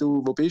gesagt,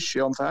 du, wo bist du?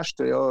 Ja, am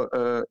Festen. Ja,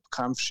 du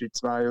kämpfst in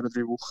 2 oder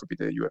 3 Wochen bei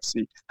der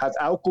UFC. Hat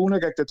auch gewonnen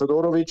gegen den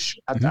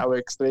Todorovic, hat auch eine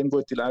extrem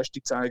gute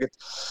Leistung gezeigt.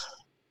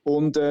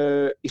 Und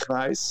ich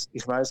weiss,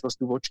 was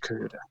du willst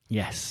hören.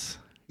 Yes.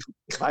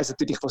 Ich weiss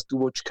natürlich, was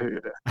du willst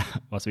hören.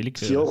 Was will ich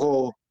hören?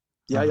 Fioro.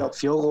 Ja,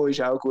 Fioro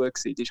war auch gut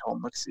gewesen, das war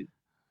Hammer gewesen.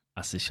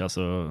 Es ist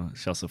also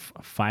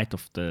Fight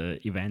of the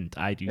Event,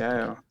 eindeutig.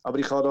 Ja. Aber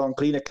ich habe da einen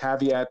kleinen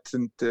Caveat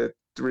und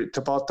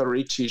Tabata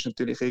Ricci ist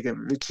natürlich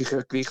wirklich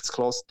eine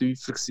Gewichtsklasse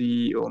tiefer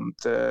gewesen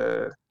und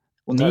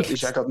er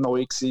ist auch gerade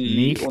neu gewesen.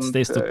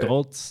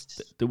 Nichtsdestotrotz,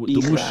 du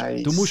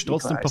musst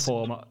trotzdem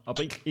performen.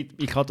 Aber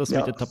ich habe das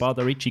mit der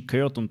Tabata Ricci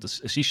gehört und es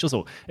ist schon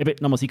so. Eben,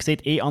 nochmal, sie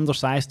sieht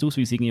anders weil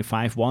sie irgendwie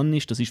 5'1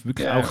 ist. Das ist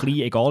wirklich auch klein,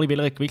 egal in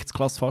welcher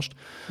Gewichtsklasse fast.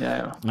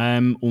 Ja.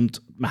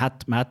 Und man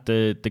hat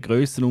den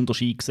grössten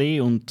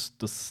gesehen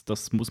und das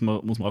muss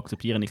man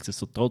akzeptieren.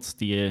 Nichtsdestotrotz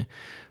die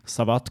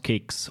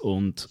Savate-Kicks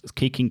und das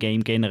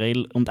Kicking-Game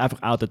generell und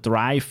einfach auch der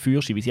Drive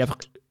für sie, wie sie einfach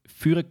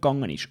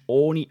gegangen ist,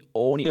 ohne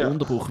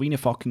Unterbruch, wie eine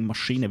fucking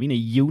Maschine, wie eine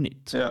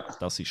Unit. Ja.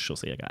 Das ist schon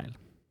sehr geil.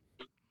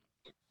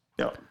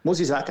 Ja,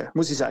 muss ich sagen.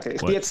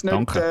 Ich bin jetzt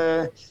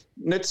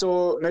nicht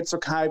so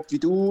gehypt wie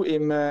du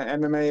im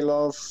MMA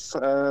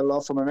Love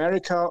of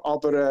America,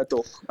 aber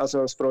doch,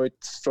 also es freut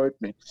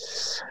mich.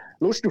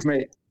 Lust auf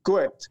mich.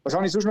 Gut, was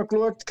habe ich sonst noch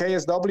geschaut?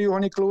 KSW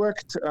habe ich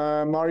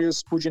geschaut,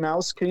 Mariusz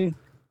Pudzianowski.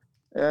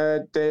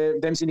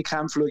 Dem seine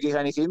Kämpfe schaue ich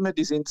eigentlich immer.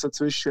 Die sind so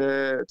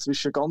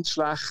zwischen ganz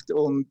schlecht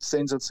und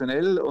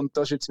sensationell. Und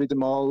das war jetzt wieder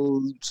mal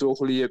so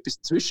ein bisschen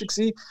etwas dazwischen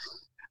gewesen.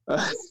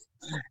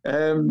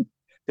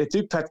 Der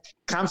Typ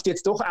kämpft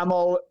jetzt doch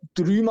einmal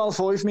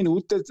 3x5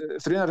 Minuten.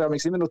 Früher habe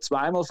ich immer nur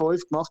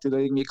 2x5 gemacht, weil er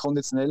irgendwie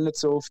konditionell nicht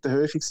so auf der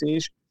Höhe war.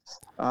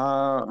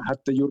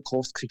 Hat der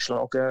Jurkowski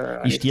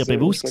geschlagen. Ist dir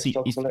bewusst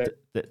gewesen,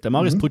 der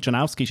Mariusz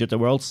Pudzianowski ist ja der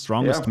World's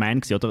Strongest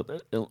Man gewesen, oder?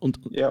 Und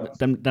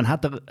dann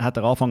hat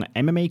er angefangen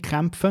MMA zu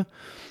kämpfen.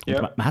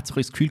 Und man hat so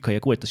ein das Gefühl gehabt, ja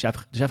gut, das ist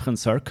einfach eine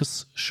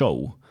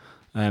Circus-Show.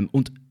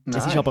 Und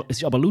es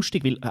ist aber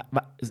lustig, weil,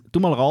 du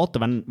mal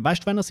raten,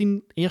 weißt du, wann er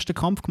seinen ersten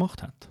Kampf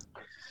gemacht hat?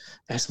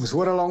 Es muss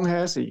sehr lange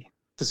her sein.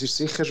 Das ist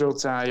sicher schon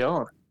 10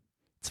 Jahre.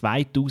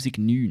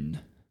 2009.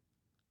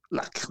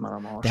 Leck mir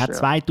am Arsch. Der hat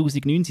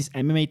 2009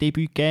 sein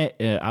MMA-Debüt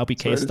gegeben, auch bei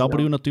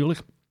KSW natürlich.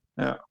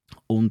 Ja.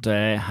 Und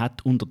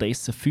hat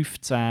unterdessen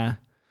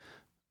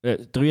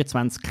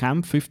 23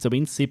 Kämpfe, 15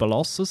 Wins, 7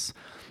 Losses.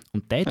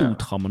 Und der Dude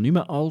kann man nicht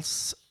mehr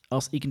als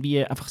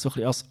irgendwie einfach so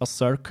ein bisschen als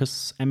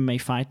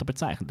Circus-MMA-Fighter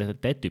bezeichnen.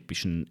 Der Typ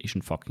ist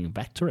ein fucking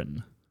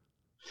Veteran.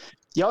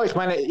 Ja, ich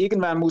meine,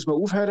 irgendwann muss man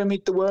aufhören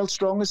mit The World's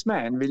Strongest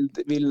Man, weil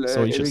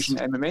so er ist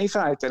ein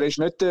MMA-Fighter. Er ist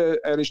nicht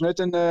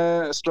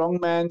ein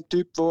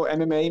Strongman-Typ, der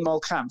MMA mal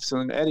kämpft,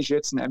 sondern er ist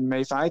jetzt ein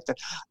MMA-Fighter.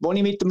 Wo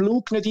ich mit dem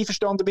Luke nicht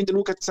einverstanden bin, der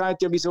Luke hat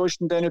gesagt, ja, wieso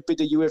ist denn der nicht bei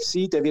der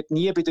UFC? Der wird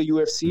nie bei der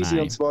UFC sein,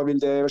 und zwar, weil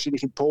der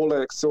wahrscheinlich in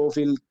Polen so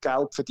viel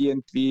Geld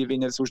verdient, wie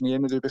er sonst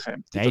niemand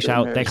bekommt.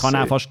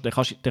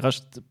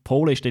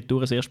 Polen ist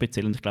dort sehr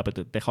speziell und ich glaube,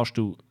 den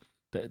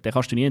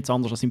kannst du nichts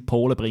anderes als in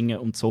Polen bringen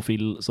und so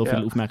viel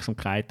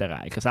Aufmerksamkeit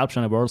erreichen. Selbst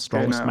wenn er World's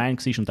Strongest Man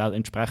war und auch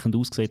entsprechend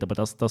aussieht, aber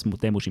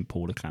den musst du in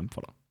Polen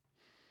kämpfen lassen.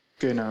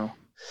 Genau.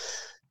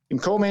 Im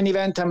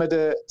Co-Main-Event haben wir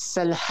den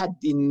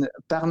Selhadin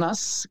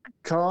Parnasse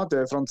gehabt,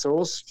 der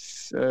Franzose.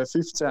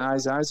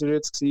 15-1-1 war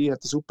jetzt, hat eine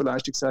super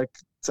Leistung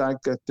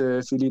gezeigt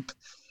gegen Philippe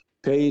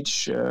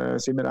Page,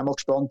 sind wir auch mal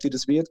gespannt, wie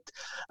das wird.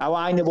 Auch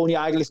einer, den ich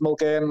eigentlich mal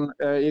gerne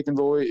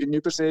irgendwo in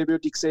Übersee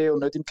würde sehen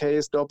und nicht im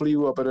KSW,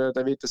 aber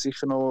der wird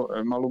sicher noch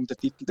mal um den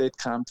Titel dort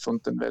kämpfen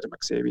und dann werden wir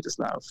sehen, wie das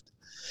läuft.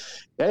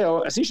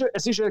 Ja, es ist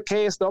eine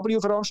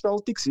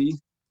KSW-Veranstaltung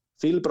gewesen.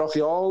 Viel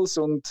Brachials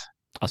und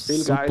also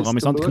viel super Geiles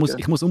amüsant. zum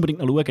Ich muss unbedingt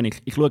noch schauen.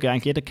 Ich schaue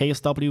eigentlich jeden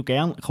KSW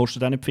gern,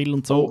 kostet auch nicht viel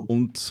und so. Oh.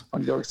 Und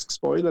Habe ich da jetzt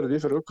gespoilert, wie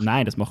verrückt?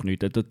 nein, das macht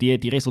nichts.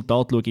 Die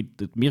Resultate schaue ich.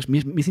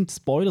 Mir sind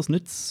Spoilers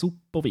nicht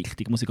super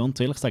wichtig, muss ich ganz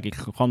ehrlich sagen.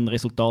 Ich kann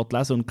Resultate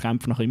lesen und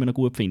Kämpfe nachher immer noch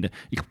gut finden.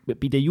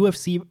 Bei der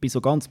UFC, bei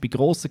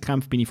grossen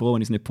Kämpfen, bin ich froh,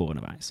 wenn ich es nicht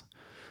vorne weiss.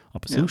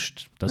 Aber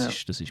sonst, das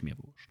ist mir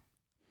wurscht.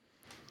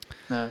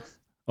 Ja.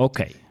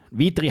 Okay,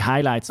 weitere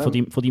Highlights von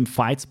deinem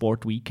Fight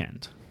Sport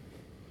Weekend.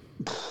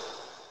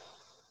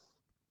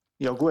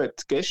 Ja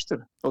gut,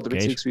 gestern oder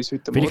beziehungsweise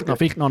heute Morgen.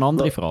 Vielleicht noch eine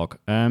andere Frage.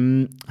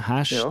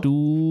 Hast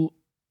du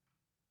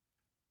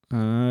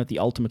die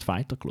Ultimate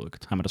Fighter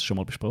geschaut? Haben wir das schon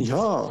mal besprochen?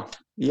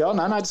 Ja,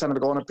 nein, das haben wir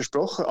gar nicht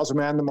besprochen. Also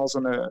wir haben mal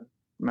wir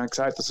haben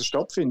gesagt, dass es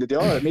stattfindet.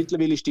 Ja,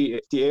 mittlerweile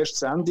war die erste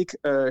Sendung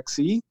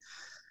gewesen.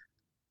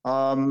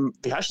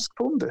 Wie hast du es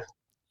gefunden?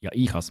 Ja,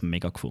 ich habe es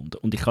mega gefunden.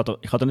 Und ich kann dir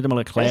nicht einmal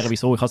erklären,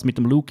 wieso. Ich habe es mit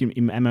dem Luke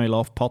im MMA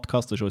Love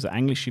Podcast, das ist unser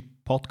englischer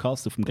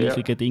Podcast, auf dem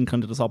gleichen Ding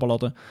könnt ihr das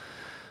abladen.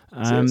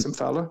 Sehr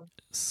empfehlen.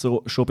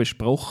 So schon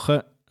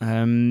besprochen.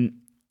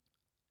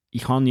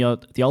 Ich habe ja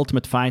die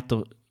Ultimate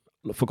Fighter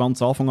von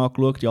ganz Anfang an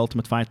geschaut, die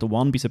Ultimate Fighter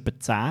 1 bis etwa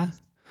 10.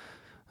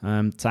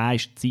 10 war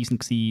die Season,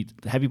 die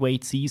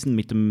Heavyweight Season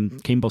mit dem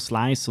Kimbo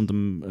Slice und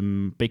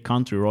dem Big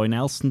Country Roy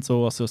Nelson,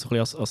 so ein bisschen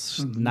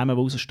als Namen,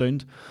 die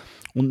rausstehen.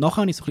 Und nachher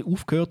habe ich so ein bisschen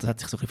aufgehört, es hat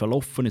sich so ein bisschen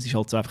verlaufen, es war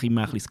halt so einfach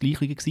immer ein bisschen das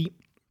Gleiche gewesen.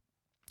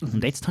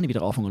 Und jetzt habe ich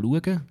wieder angefangen zu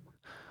schauen.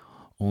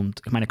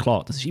 Und ich meine,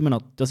 klar, das ist immer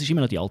noch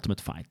die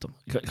Ultimate Fighter.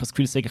 Ich habe das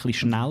Gefühl, es ist ein bisschen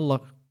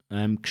schneller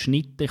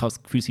geschnitten. Ich habe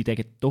das Gefühl, sie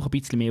doch ein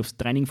bisschen mehr aufs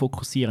Training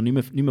fokussieren.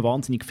 Nicht mehr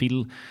wahnsinnig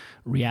viel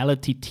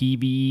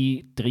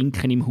Reality-TV,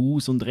 Trinken im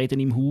Haus und Reden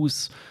im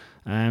Haus.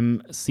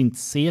 Es sind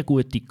sehr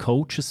gute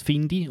Coaches,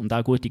 finde ich, und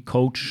auch gute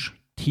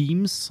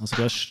Coach-Teams.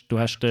 Also du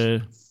hast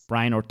den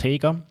Brian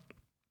Ortega,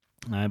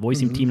 der in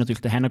seinem Team natürlich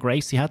den Hannah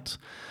Gracie hat,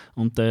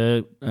 und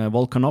den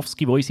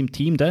Volkanovski, der in seinem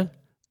Team den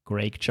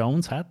Greg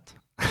Jones hat.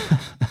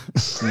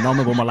 Ein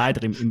Name, den man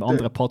leider im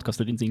anderen Podcast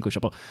nicht in den Sinn kommt.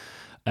 Aber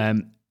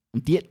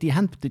und die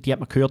hat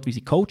man gehört, wie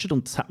sie coachen,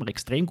 und das hat mir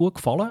extrem gut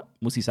gefallen,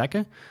 muss ich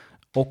sagen.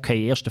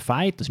 Okay, erster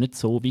Fight, das ist nicht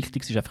so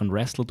wichtig, es ist einfach ein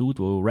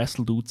Wrestler-Dude, der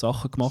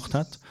Wrestle-Dude-Sachen gemacht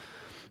hat.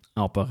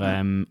 Aber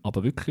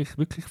wirklich,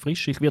 wirklich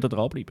frisch, ich werde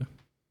dranbleiben.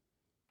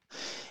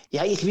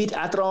 Ja, ich werde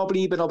auch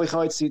dranbleiben, aber ich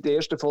habe jetzt in der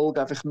ersten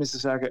Folge einfach müssen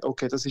sagen,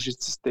 okay, das ist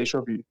jetzt ein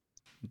Déjà-vu.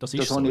 Das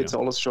habe ich jetzt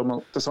alles schon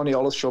mal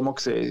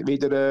gesehen.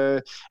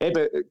 Wieder,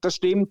 eben, das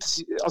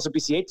stimmt. Also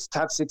bis jetzt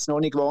hat es jetzt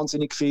noch nicht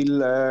wahnsinnig viel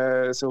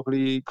so ein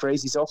bisschen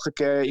crazy Sachen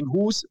gegeben im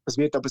Haus. Es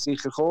wird aber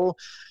sicher kommen.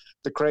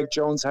 Der Craig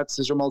Jones hat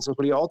es schon mal so ein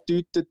bisschen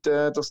angedeutet,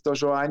 dass da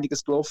schon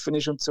einiges gelaufen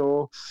ist und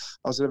so.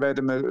 Also da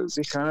werden wir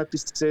sicher auch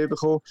etwas zu sehen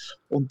bekommen.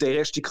 Und der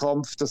erste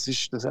Kampf, das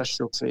hast du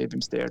schon gesehen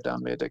beim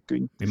Stare-Down, wer der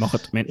gewinnt. Wir machen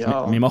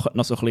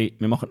noch so ein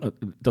bisschen,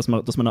 dass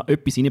wir noch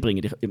etwas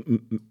reinbringen.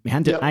 Wir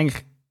haben ja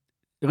eigentlich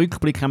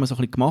Rückblick haben wir so ein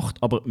bisschen gemacht,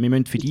 aber wir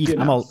müssen für dich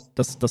auch mal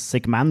das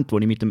Segment, das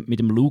ich mit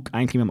dem Luke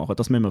eigentlich immer mache,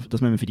 das müssen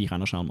wir für dich auch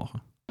noch schnell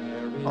machen.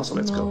 Also,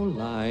 let's go.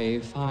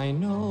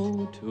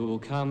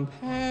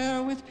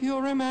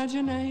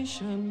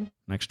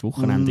 Nächstes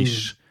Wochenende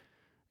ist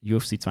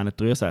UFC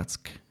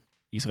 263.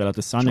 Israel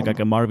Adesanya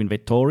gegen Marvin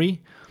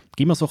Vettori.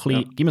 Gib mir so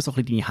ein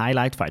bisschen deine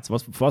Highlight-Fights.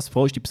 Was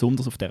freust du dich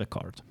besonders auf dieser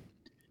Card?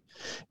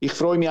 Ich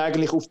freue mich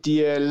eigentlich auf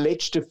die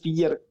letzten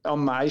 4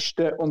 am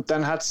meisten. Und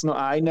dann hat es noch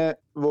einen,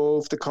 der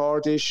auf der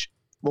Card ist,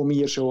 wo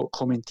wir schon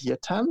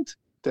kommentiert haben.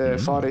 Der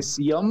Fares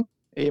Siam,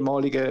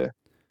 ehemaliger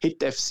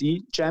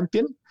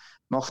Hit-FC-Champion.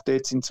 Macht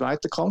jetzt seinen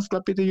zweiten Kampf,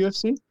 glaube ich, bei der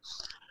UFC.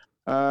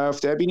 Auf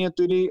der bin ich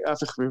natürlich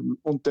einfach.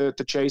 Und der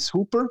Chase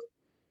Hooper,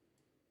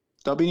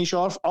 da bin ich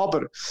scharf.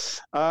 Aber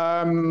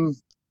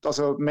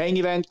also Main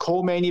Event,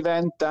 Co-Main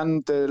Event,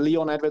 dann der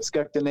Leon Edwards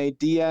gegen den Nate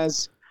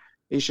Diaz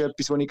ist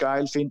etwas, was ich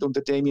geil finde. Und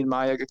der Damien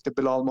Maia gegen den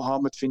Belal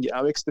Mohammed finde ich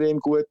auch extrem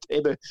gut.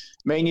 Eben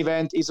Main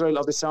Event, Israel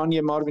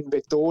Adesanya, Marvin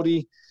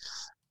Vettori.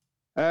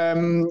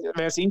 Wer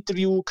das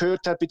Interview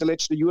gehört hat bei der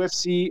letzten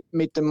UFC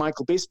mit dem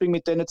Michael Bisping,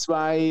 mit diesen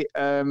zwei,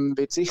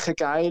 wird sicher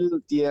geil.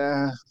 Die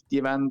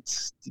wollen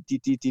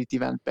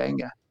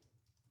bangen.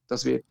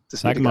 Das wird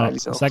eine geile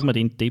Sache. Sag mal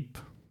deinen Tipp.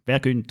 Wer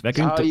gönnt?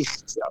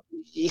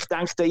 Ich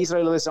denke, der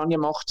Israel Adesanya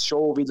macht es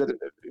schon,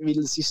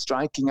 weil sein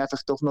Striking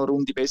einfach doch noch eine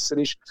Runde besser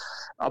ist.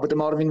 Aber der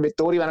Marvin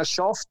Vettori, wenn er es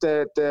schafft,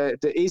 den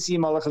Easy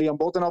mal ein bisschen am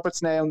Boden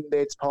runterzunehmen und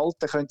jetzt zu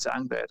behalten, könnte es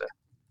eng werden.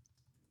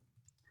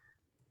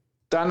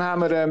 Dann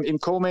haben wir im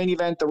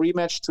Co-Main-Event ein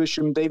Rematch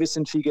zwischen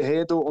Davison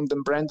Figueiredo und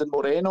dem Brandon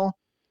Moreno.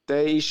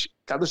 Das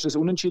war das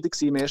Unentschieden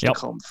im ersten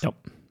Kampf. Ja.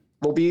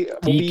 Wobei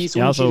das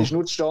Unentschieden ist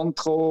nur zustande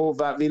gekommen,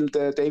 weil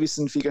der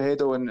Davison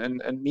Figueiredo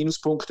einen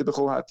Minuspunkt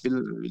bekommen hat,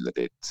 weil er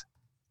dort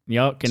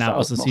Ja, genau.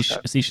 Also es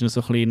ist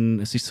so ein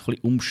bisschen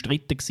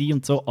umstritten gewesen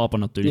und so, aber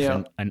natürlich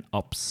ein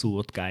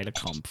absurd geiler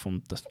Kampf.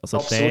 Und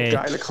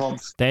Geiler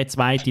Kampf. Der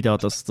zweite da,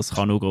 das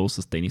kann nur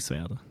grosses Tennis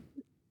werden.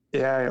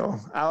 Ja.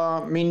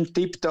 Auch mein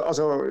Tipp,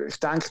 also ich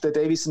denke, der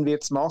Davison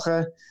wird es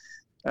machen.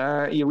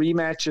 In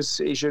Rematches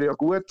ist er ja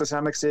gut. Das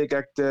haben wir gesehen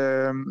gegen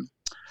den,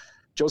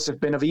 Joseph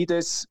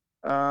Benavides.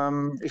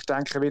 Ich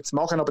denke, er wird es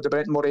machen, aber der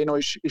Brett Moreno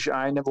ist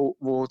einer,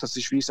 wo das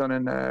ist wie so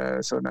ein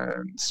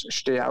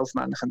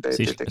Stehaufmännchen. Es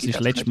ist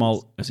letztes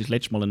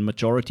Mal ein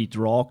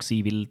Majority-Draw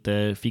gewesen, weil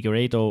der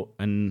Figueiredo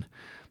einen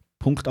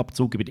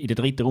Punktabzug in der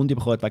dritten Runde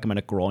bekommen hat wegen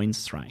einem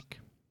Groin-Strike.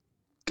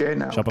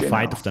 Genau. Das war aber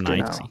Fight of the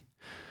Night gewesen.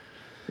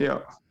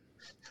 Ja.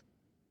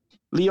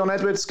 Leon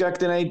Edwards gegen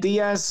den Nate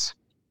Diaz.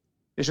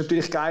 Ist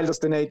natürlich geil, dass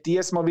der Nate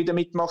Diaz mal wieder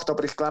mitmacht,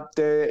 aber ich glaube,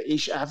 der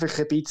ist einfach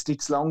ein bisschen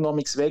zu lang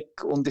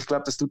weg und ich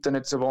glaube, das tut er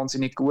nicht so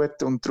wahnsinnig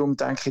gut und darum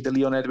denke ich, der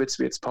Leon Edwards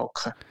wird es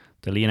packen.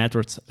 Der Leon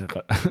Edwards,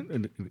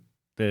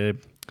 der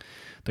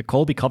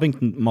Colby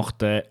Covington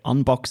macht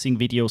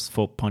Unboxing-Videos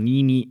von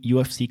Panini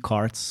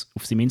UFC-Cards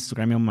auf seinem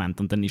Instagram im Moment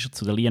und dann ist er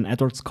zu der Leon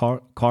Edwards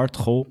Card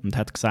gekommen und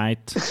hat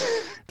gesagt,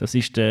 das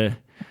ist der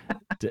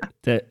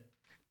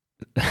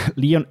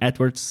Leon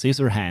Edwards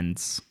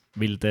Scissorhands.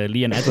 Weil der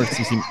Leon Edwards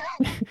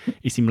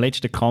in seinem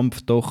letzten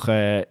Kampf doch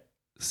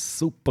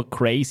super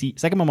crazy,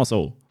 sagen wir mal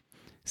so,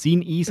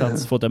 sein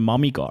Einsatz von der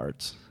Mummy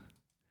Guard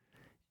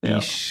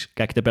ist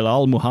gegen den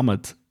Belal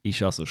Muhammad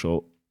ist also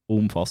schon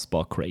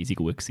unfassbar crazy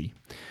gut gewesen.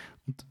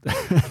 Und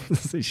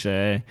das ist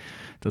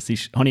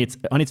habe ich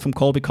jetzt vom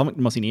Colby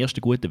Covington mal seinen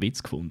ersten guten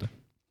Witz gefunden.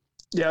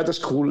 Ja, das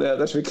ist cool, ja,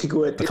 das ist wirklich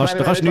gut. Da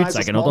kannst du nichts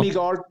sagen, oder?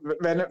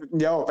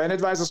 Wer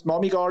nicht weiss, was die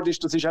Mummy Guard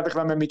ist, das ist einfach,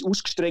 wenn man mit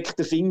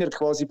ausgestreckten Fingern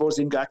quasi vor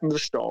seinem Gegner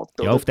steht.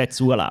 Oder? Ja, auf den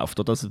zuläuft.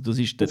 Das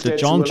ist, der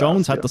John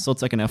Jones hat das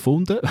sozusagen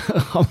erfunden,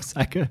 kann man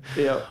sagen.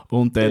 Ja.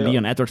 Und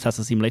Leon Edwards hat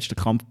das im letzten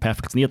Kampf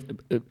perfektioniert.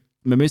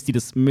 Man müsste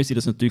das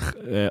natürlich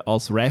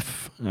als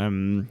Ref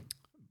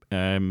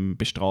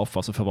bestrafen,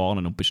 also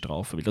verwarnen und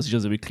bestrafen. Weil das ist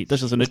also wirklich,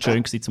 nicht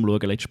schön gewesen zum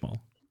Schauen letztes Mal.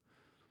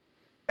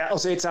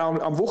 Also jetzt auch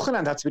am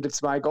Wochenende hat es wieder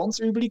 2 ganz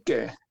üble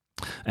gegeben.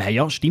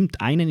 Ja, stimmt.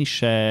 Einer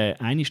ist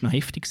noch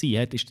heftig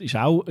gewesen.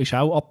 Ist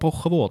auch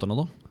abgebrochen worden,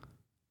 oder?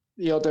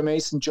 Ja, der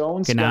Mason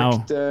Jones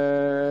genau.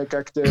 gegen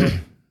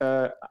den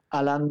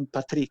Alain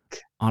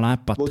Patrick.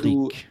 Alain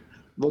Patrick.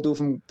 Wo du auf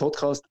dem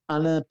Podcast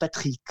Alain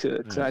Patrick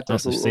gesagt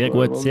hast. Das ist sehr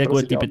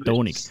gute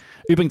Betonung.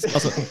 Übrigens,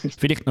 also,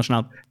 vielleicht noch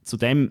schnell zu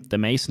dem, der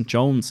Mason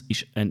Jones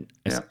ist ein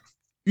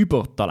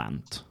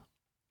Übertalent.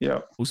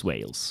 Ja. Aus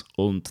Wales.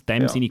 Und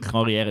dem seine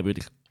Karriere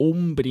würde ich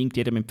unbedingt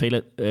jedem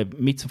empfehlen,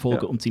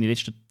 mitzuverfolgen und seine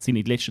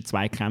letzten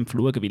 2 Kämpfe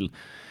schauen, weil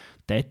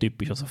der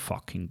Typ ist also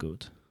fucking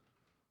gut.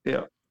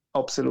 Ja,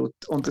 absolut.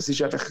 Und es ist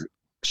einfach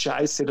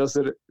scheiße, dass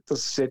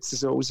es jetzt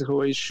so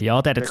rausgekommen ist.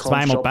 Ja, der hat jetzt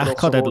 2-mal Pech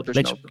gehabt. Der hat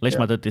letztes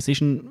Mal die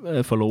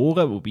Decision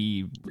verloren,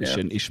 wobei ist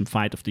ein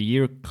Fight of the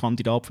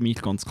Year-Kandidat für mich,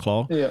 ganz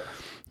klar. Ja.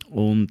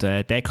 Und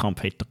der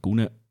Kampf hat er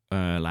gewonnen,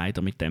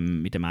 leider mit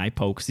dem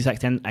Eye-Poke. Sie sagt,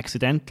 sie haben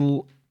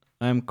accidental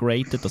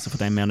geratet, also von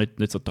dem her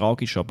nicht so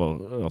tragisch,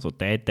 aber also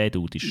der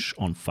Dude ist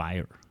on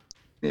fire.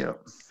 Ja.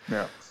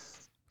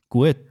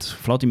 Gut,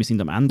 Vladi, wir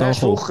sind am Ende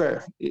angekommen. Nächste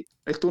Woche,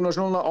 ich tue noch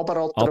schnell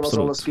abrattern, was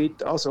alles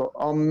gibt. Also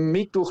am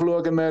Mittwoch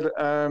schauen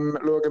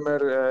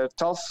wir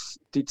TAF,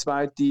 die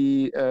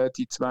zweite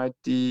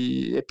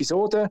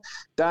Episode.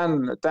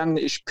 Dann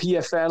ist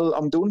PFL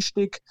am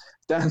Donnerstag,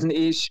 dann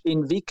ist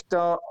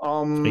Invicta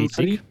am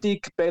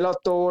Freitag,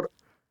 Bellator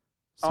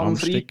am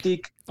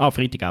Freitag.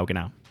 Freitag auch,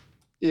 genau.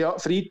 Ja,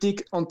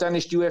 Freitag und dann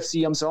ist die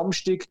UFC am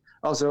Samstag.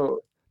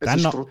 Also, es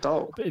ist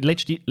brutal.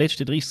 Letzte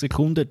 30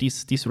 Sekunden,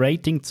 dein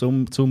Rating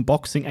zum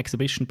Boxing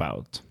Exhibition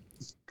Bout.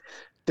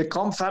 Der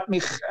Kampf hat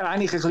mich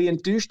eigentlich ein bisschen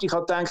enttäuscht. Ich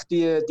habe gedacht,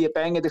 die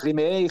bangen ein bisschen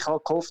mehr. Ich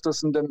habe gehofft,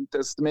 dass der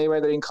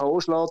Mayweather in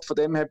K.O. schlägt. Von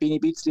dem her bin ich ein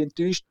bisschen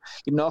enttäuscht.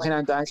 Im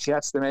Nachhinein denke ich,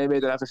 jetzt der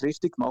Mayweather einfach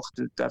richtig gemacht.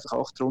 Er hat einfach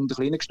 8 Runden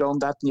klein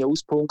gestanden, hat nie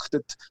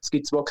auspunktet. Es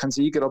gibt zwar keinen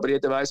Sieger, aber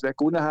jeder weiß, wer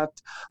gewonnen hat.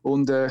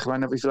 Und ich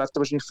meine, wie viel hat er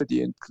wahrscheinlich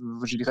verdient?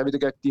 Wahrscheinlich auch wieder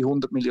gegen die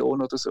 100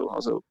 Millionen oder so.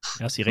 Also,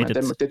 ja,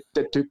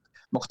 der Typ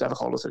macht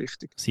einfach alles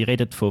richtig. Sie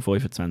redet von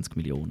 25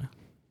 Millionen.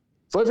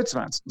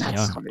 25? Nein,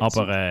 ja,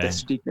 aber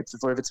das steigt nicht für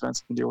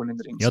 25 Millionen in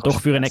den Ring. Ja,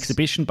 doch für einen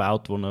Exhibition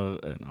baut, wo er.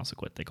 Also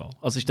gut, egal.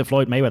 Also ist der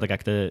Floyd Mayweather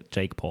gegen den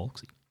Jake Paul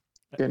gewesen.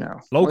 Genau.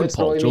 Logan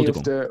Paul,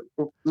 Entschuldigung.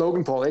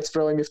 Logan Paul, jetzt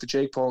freue ich mich auf den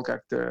Jake Paul gegen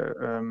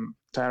den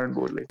Tyron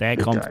Woodley. Der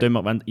Kampf,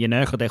 je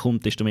näher der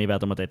kommt, desto mehr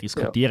werden wir den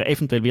diskutieren. Ja.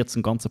 Eventuell wird es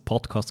einen ganzen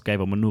Podcast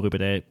geben, wo wir nur über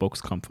den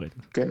Boxkampf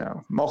reden.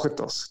 Genau,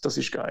 macht das. Das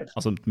ist geil.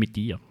 Also mit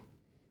dir.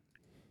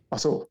 Ach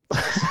so.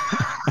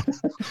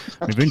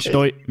 Wir wünschen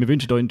euch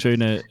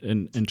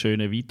einen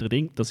schönen weiteren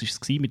Ding. Das war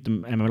es mit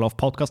dem MMA Love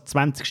Podcast,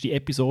 20.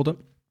 Episode.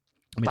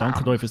 Wir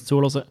danken euch fürs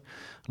Zuhören.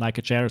 Like,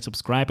 share,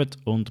 subscribe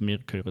und wir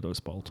hören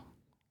uns bald.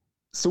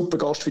 Super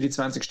Gast für die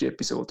 20.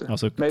 Episode.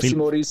 Also Merci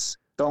Maurice,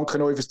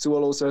 danke euch fürs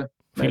Zuhören.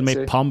 Viel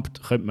mehr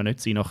pumped könnte man nicht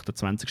sein nach der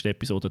 20.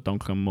 Episode.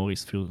 Danke an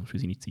Maurice für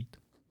seine Zeit.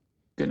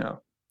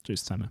 Genau.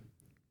 Tschüss zusammen.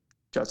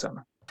 Ciao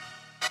zusammen.